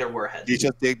the nuclear warhead.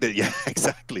 Jesus, take the, yeah,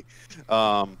 exactly.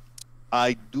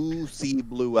 I do see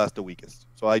blue as the weakest,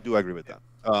 so I do agree with that.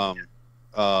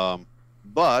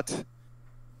 But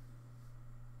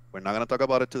we're not going to talk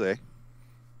about it today,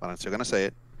 but I'm still going to say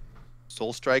it.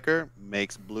 Soul Striker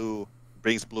brings blue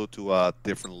to a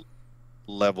different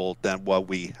level than what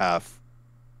we've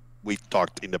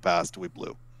talked in the past with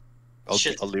blue. I'll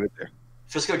leave it there.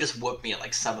 Frisco just whooped me at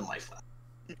like 7 life left.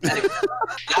 Anyway,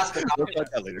 ask the We'll talk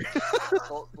about that later.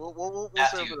 We'll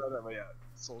serve it on that, but yeah,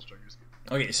 Soul Striker's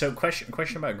good. Okay, so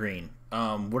question about green.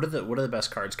 What are the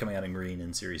best cards coming out in green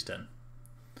in Series 10?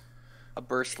 A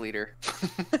burst leader.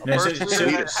 No,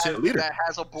 That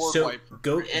has a board so wipe.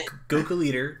 Goku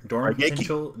leader, dormant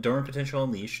Yeki. potential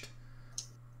unleashed,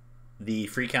 the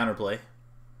free counterplay,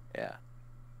 Yeah.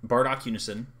 Bardock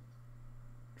Unison,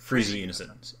 Frieza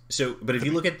Unison. So, but if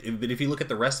you look at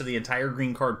the rest of the entire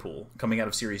green card pool coming out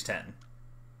of Series 10,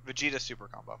 Vegeta super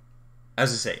combo.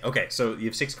 As I say, okay, so you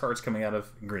have 6 cards coming out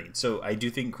of green. So I do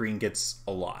think green gets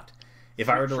a lot. If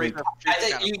I were to like,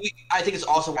 I think it's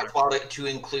also worthwhile to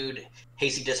include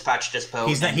Hasty Dispatch, Dispo.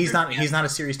 He's not a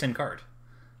Series 10 card.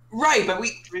 Right, but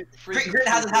Green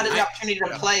hasn't had the opportunity to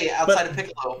play outside of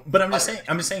Piccolo. But I'm just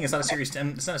saying it's not a Series 10.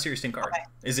 It's not a Series 10 card. Okay.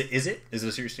 Is it? Is it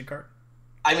a Series 10 card?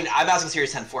 I mean, I'm asking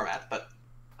Series 10 format, but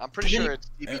I'm pretty sure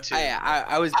it's DB2.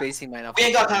 I was basing mine off. We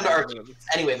ain't got time to argue.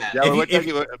 Anyway, man. Yeah, we're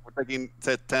taking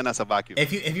set 10 as a vacuum.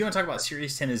 If you want to talk about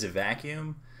Series 10 as a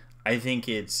vacuum, I think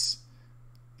it's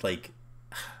like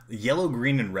yellow,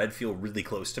 green, and red feel really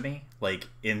close to me. Like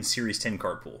in Series 10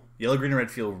 card pool, yellow, green, and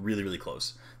red feel really, really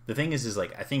close. The thing is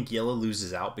like I think yellow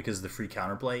loses out because the free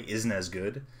counterplay isn't as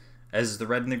good as the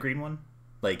red and the green one.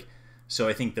 Like, so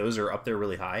I think those are up there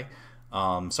really high.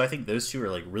 So I think those two are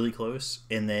like really close.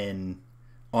 And then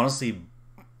honestly,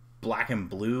 black and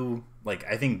blue, like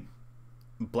I think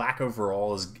black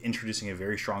overall is introducing a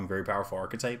very strong, very powerful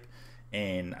archetype,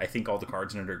 and I think all the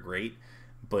cards in it are great.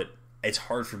 But it's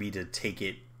hard for me to take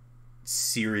it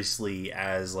seriously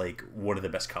as like one of the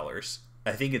best colors.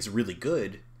 I think it's really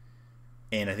good.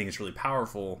 And I think it's really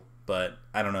powerful, but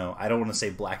I don't know. I don't want to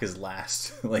say black is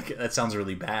last. Like, that sounds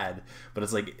really bad. But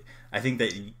it's like, I think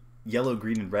that yellow,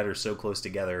 green, and red are so close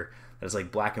together that it's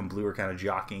like black and blue are kind of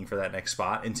jockeying for that next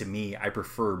spot. And to me, I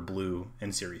prefer blue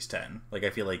in Series 10. Like,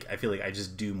 I feel like I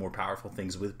just do more powerful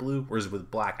things with blue, whereas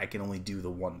with black, I can only do the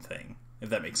one thing, if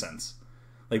that makes sense.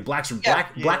 Like, black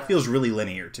feels really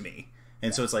linear to me.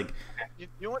 And so it's like... You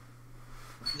know what?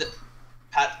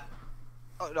 Pat...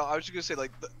 Oh, no, I was just gonna say, like,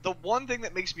 the one thing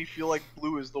that makes me feel like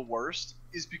blue is the worst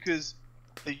is because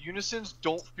the unisons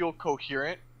don't feel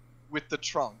coherent with the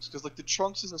trunks. Because, like, the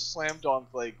trunks is a slam dunk,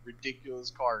 like, ridiculous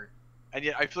card. And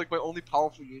yet I feel like my only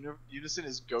powerful unison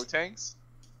is Gotenks.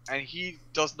 And he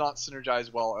does not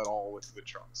synergize well at all with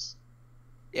trunks.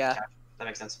 Yeah. That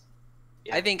makes sense.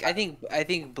 Yeah. I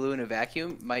think blue in a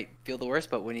vacuum might feel the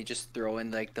worst, but when you just throw in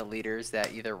like the leaders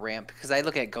that either ramp, because I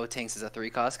look at Gotenks as a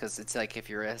 3 cost, because it's like if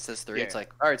you're SS3, it's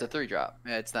like, alright, it's a 3 drop.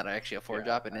 It's not actually a 4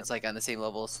 drop, and it's like on the same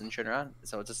level as Shinran,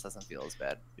 so it just doesn't feel as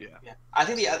bad. Yeah. I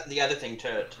think the other thing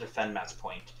to defend Matt's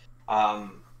point,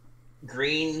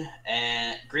 green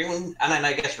and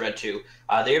I guess red too.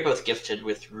 They are both gifted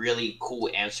with really cool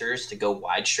answers to go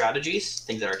wide strategies,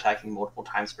 things that are attacking multiple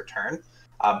times per turn.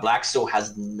 Black still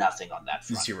has nothing on that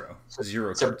front.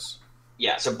 Zero cards.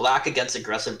 Yeah, so black against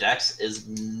aggressive decks is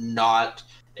not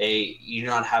you do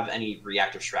not have any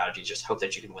reactive strategies. Just hope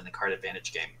that you can win the card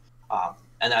advantage game.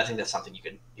 And I think that's something you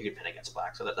could pin against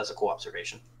black. So that's a cool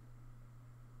observation.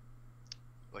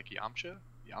 Like Yamcha?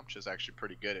 Yamcha's actually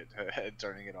pretty good at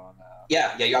turning it on.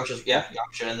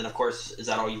 Yamcha, and then of course, Is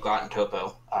That All You've Got in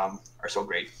Topo are still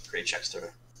great checks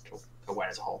to go wide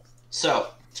as a whole. So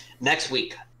next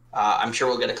week. I'm sure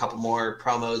we'll get a couple more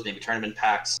promos, maybe tournament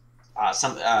packs.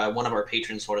 One of our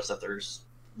patrons told us that there's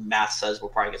Math says we'll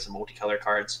probably get some multicolor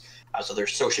cards. So there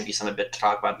still should be some a bit to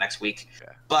talk about next week. Yeah.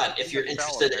 But if you're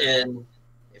interested in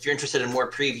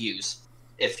more previews,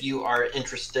 if you are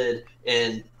interested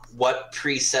in what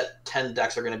preset 10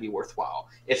 decks are going to be worthwhile,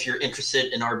 if you're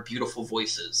interested in our beautiful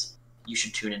voices, you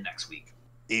should tune in next week.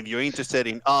 If you're interested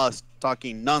in us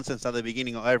talking nonsense at the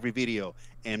beginning of every video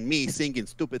and me singing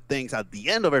stupid things at the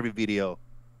end of every video,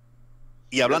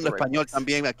 y hablando español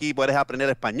también aquí, puedes aprender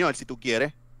español si tú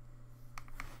quieres.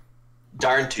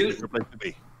 Darn tootin'.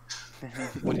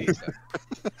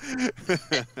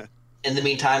 In the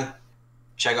meantime,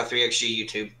 check out 3xG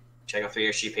YouTube, check out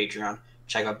 3xG Patreon,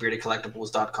 check out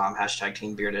beardedcollectibles.com,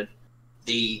 #TeamBearded.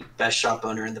 The best shop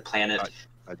owner in the planet.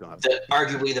 I don't have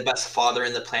arguably the best father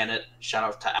in the planet. Shout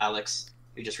out to Alex,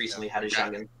 who just recently had his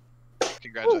youngin.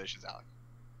 Congratulations, Alex.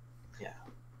 Yeah.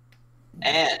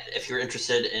 And if you're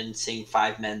interested in seeing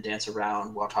 5 men dance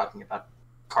around while talking about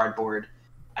cardboard,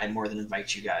 I more than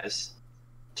invite you guys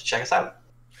to check us out.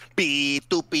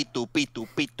 Pitu, pitu, pitu,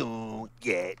 pitu.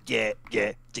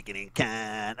 Yeah. Chicken in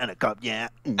can and a cup, yeah.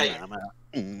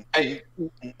 Hey.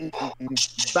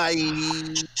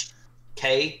 Bye.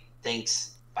 Okay,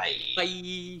 thanks. Bye.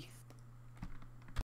 Bye.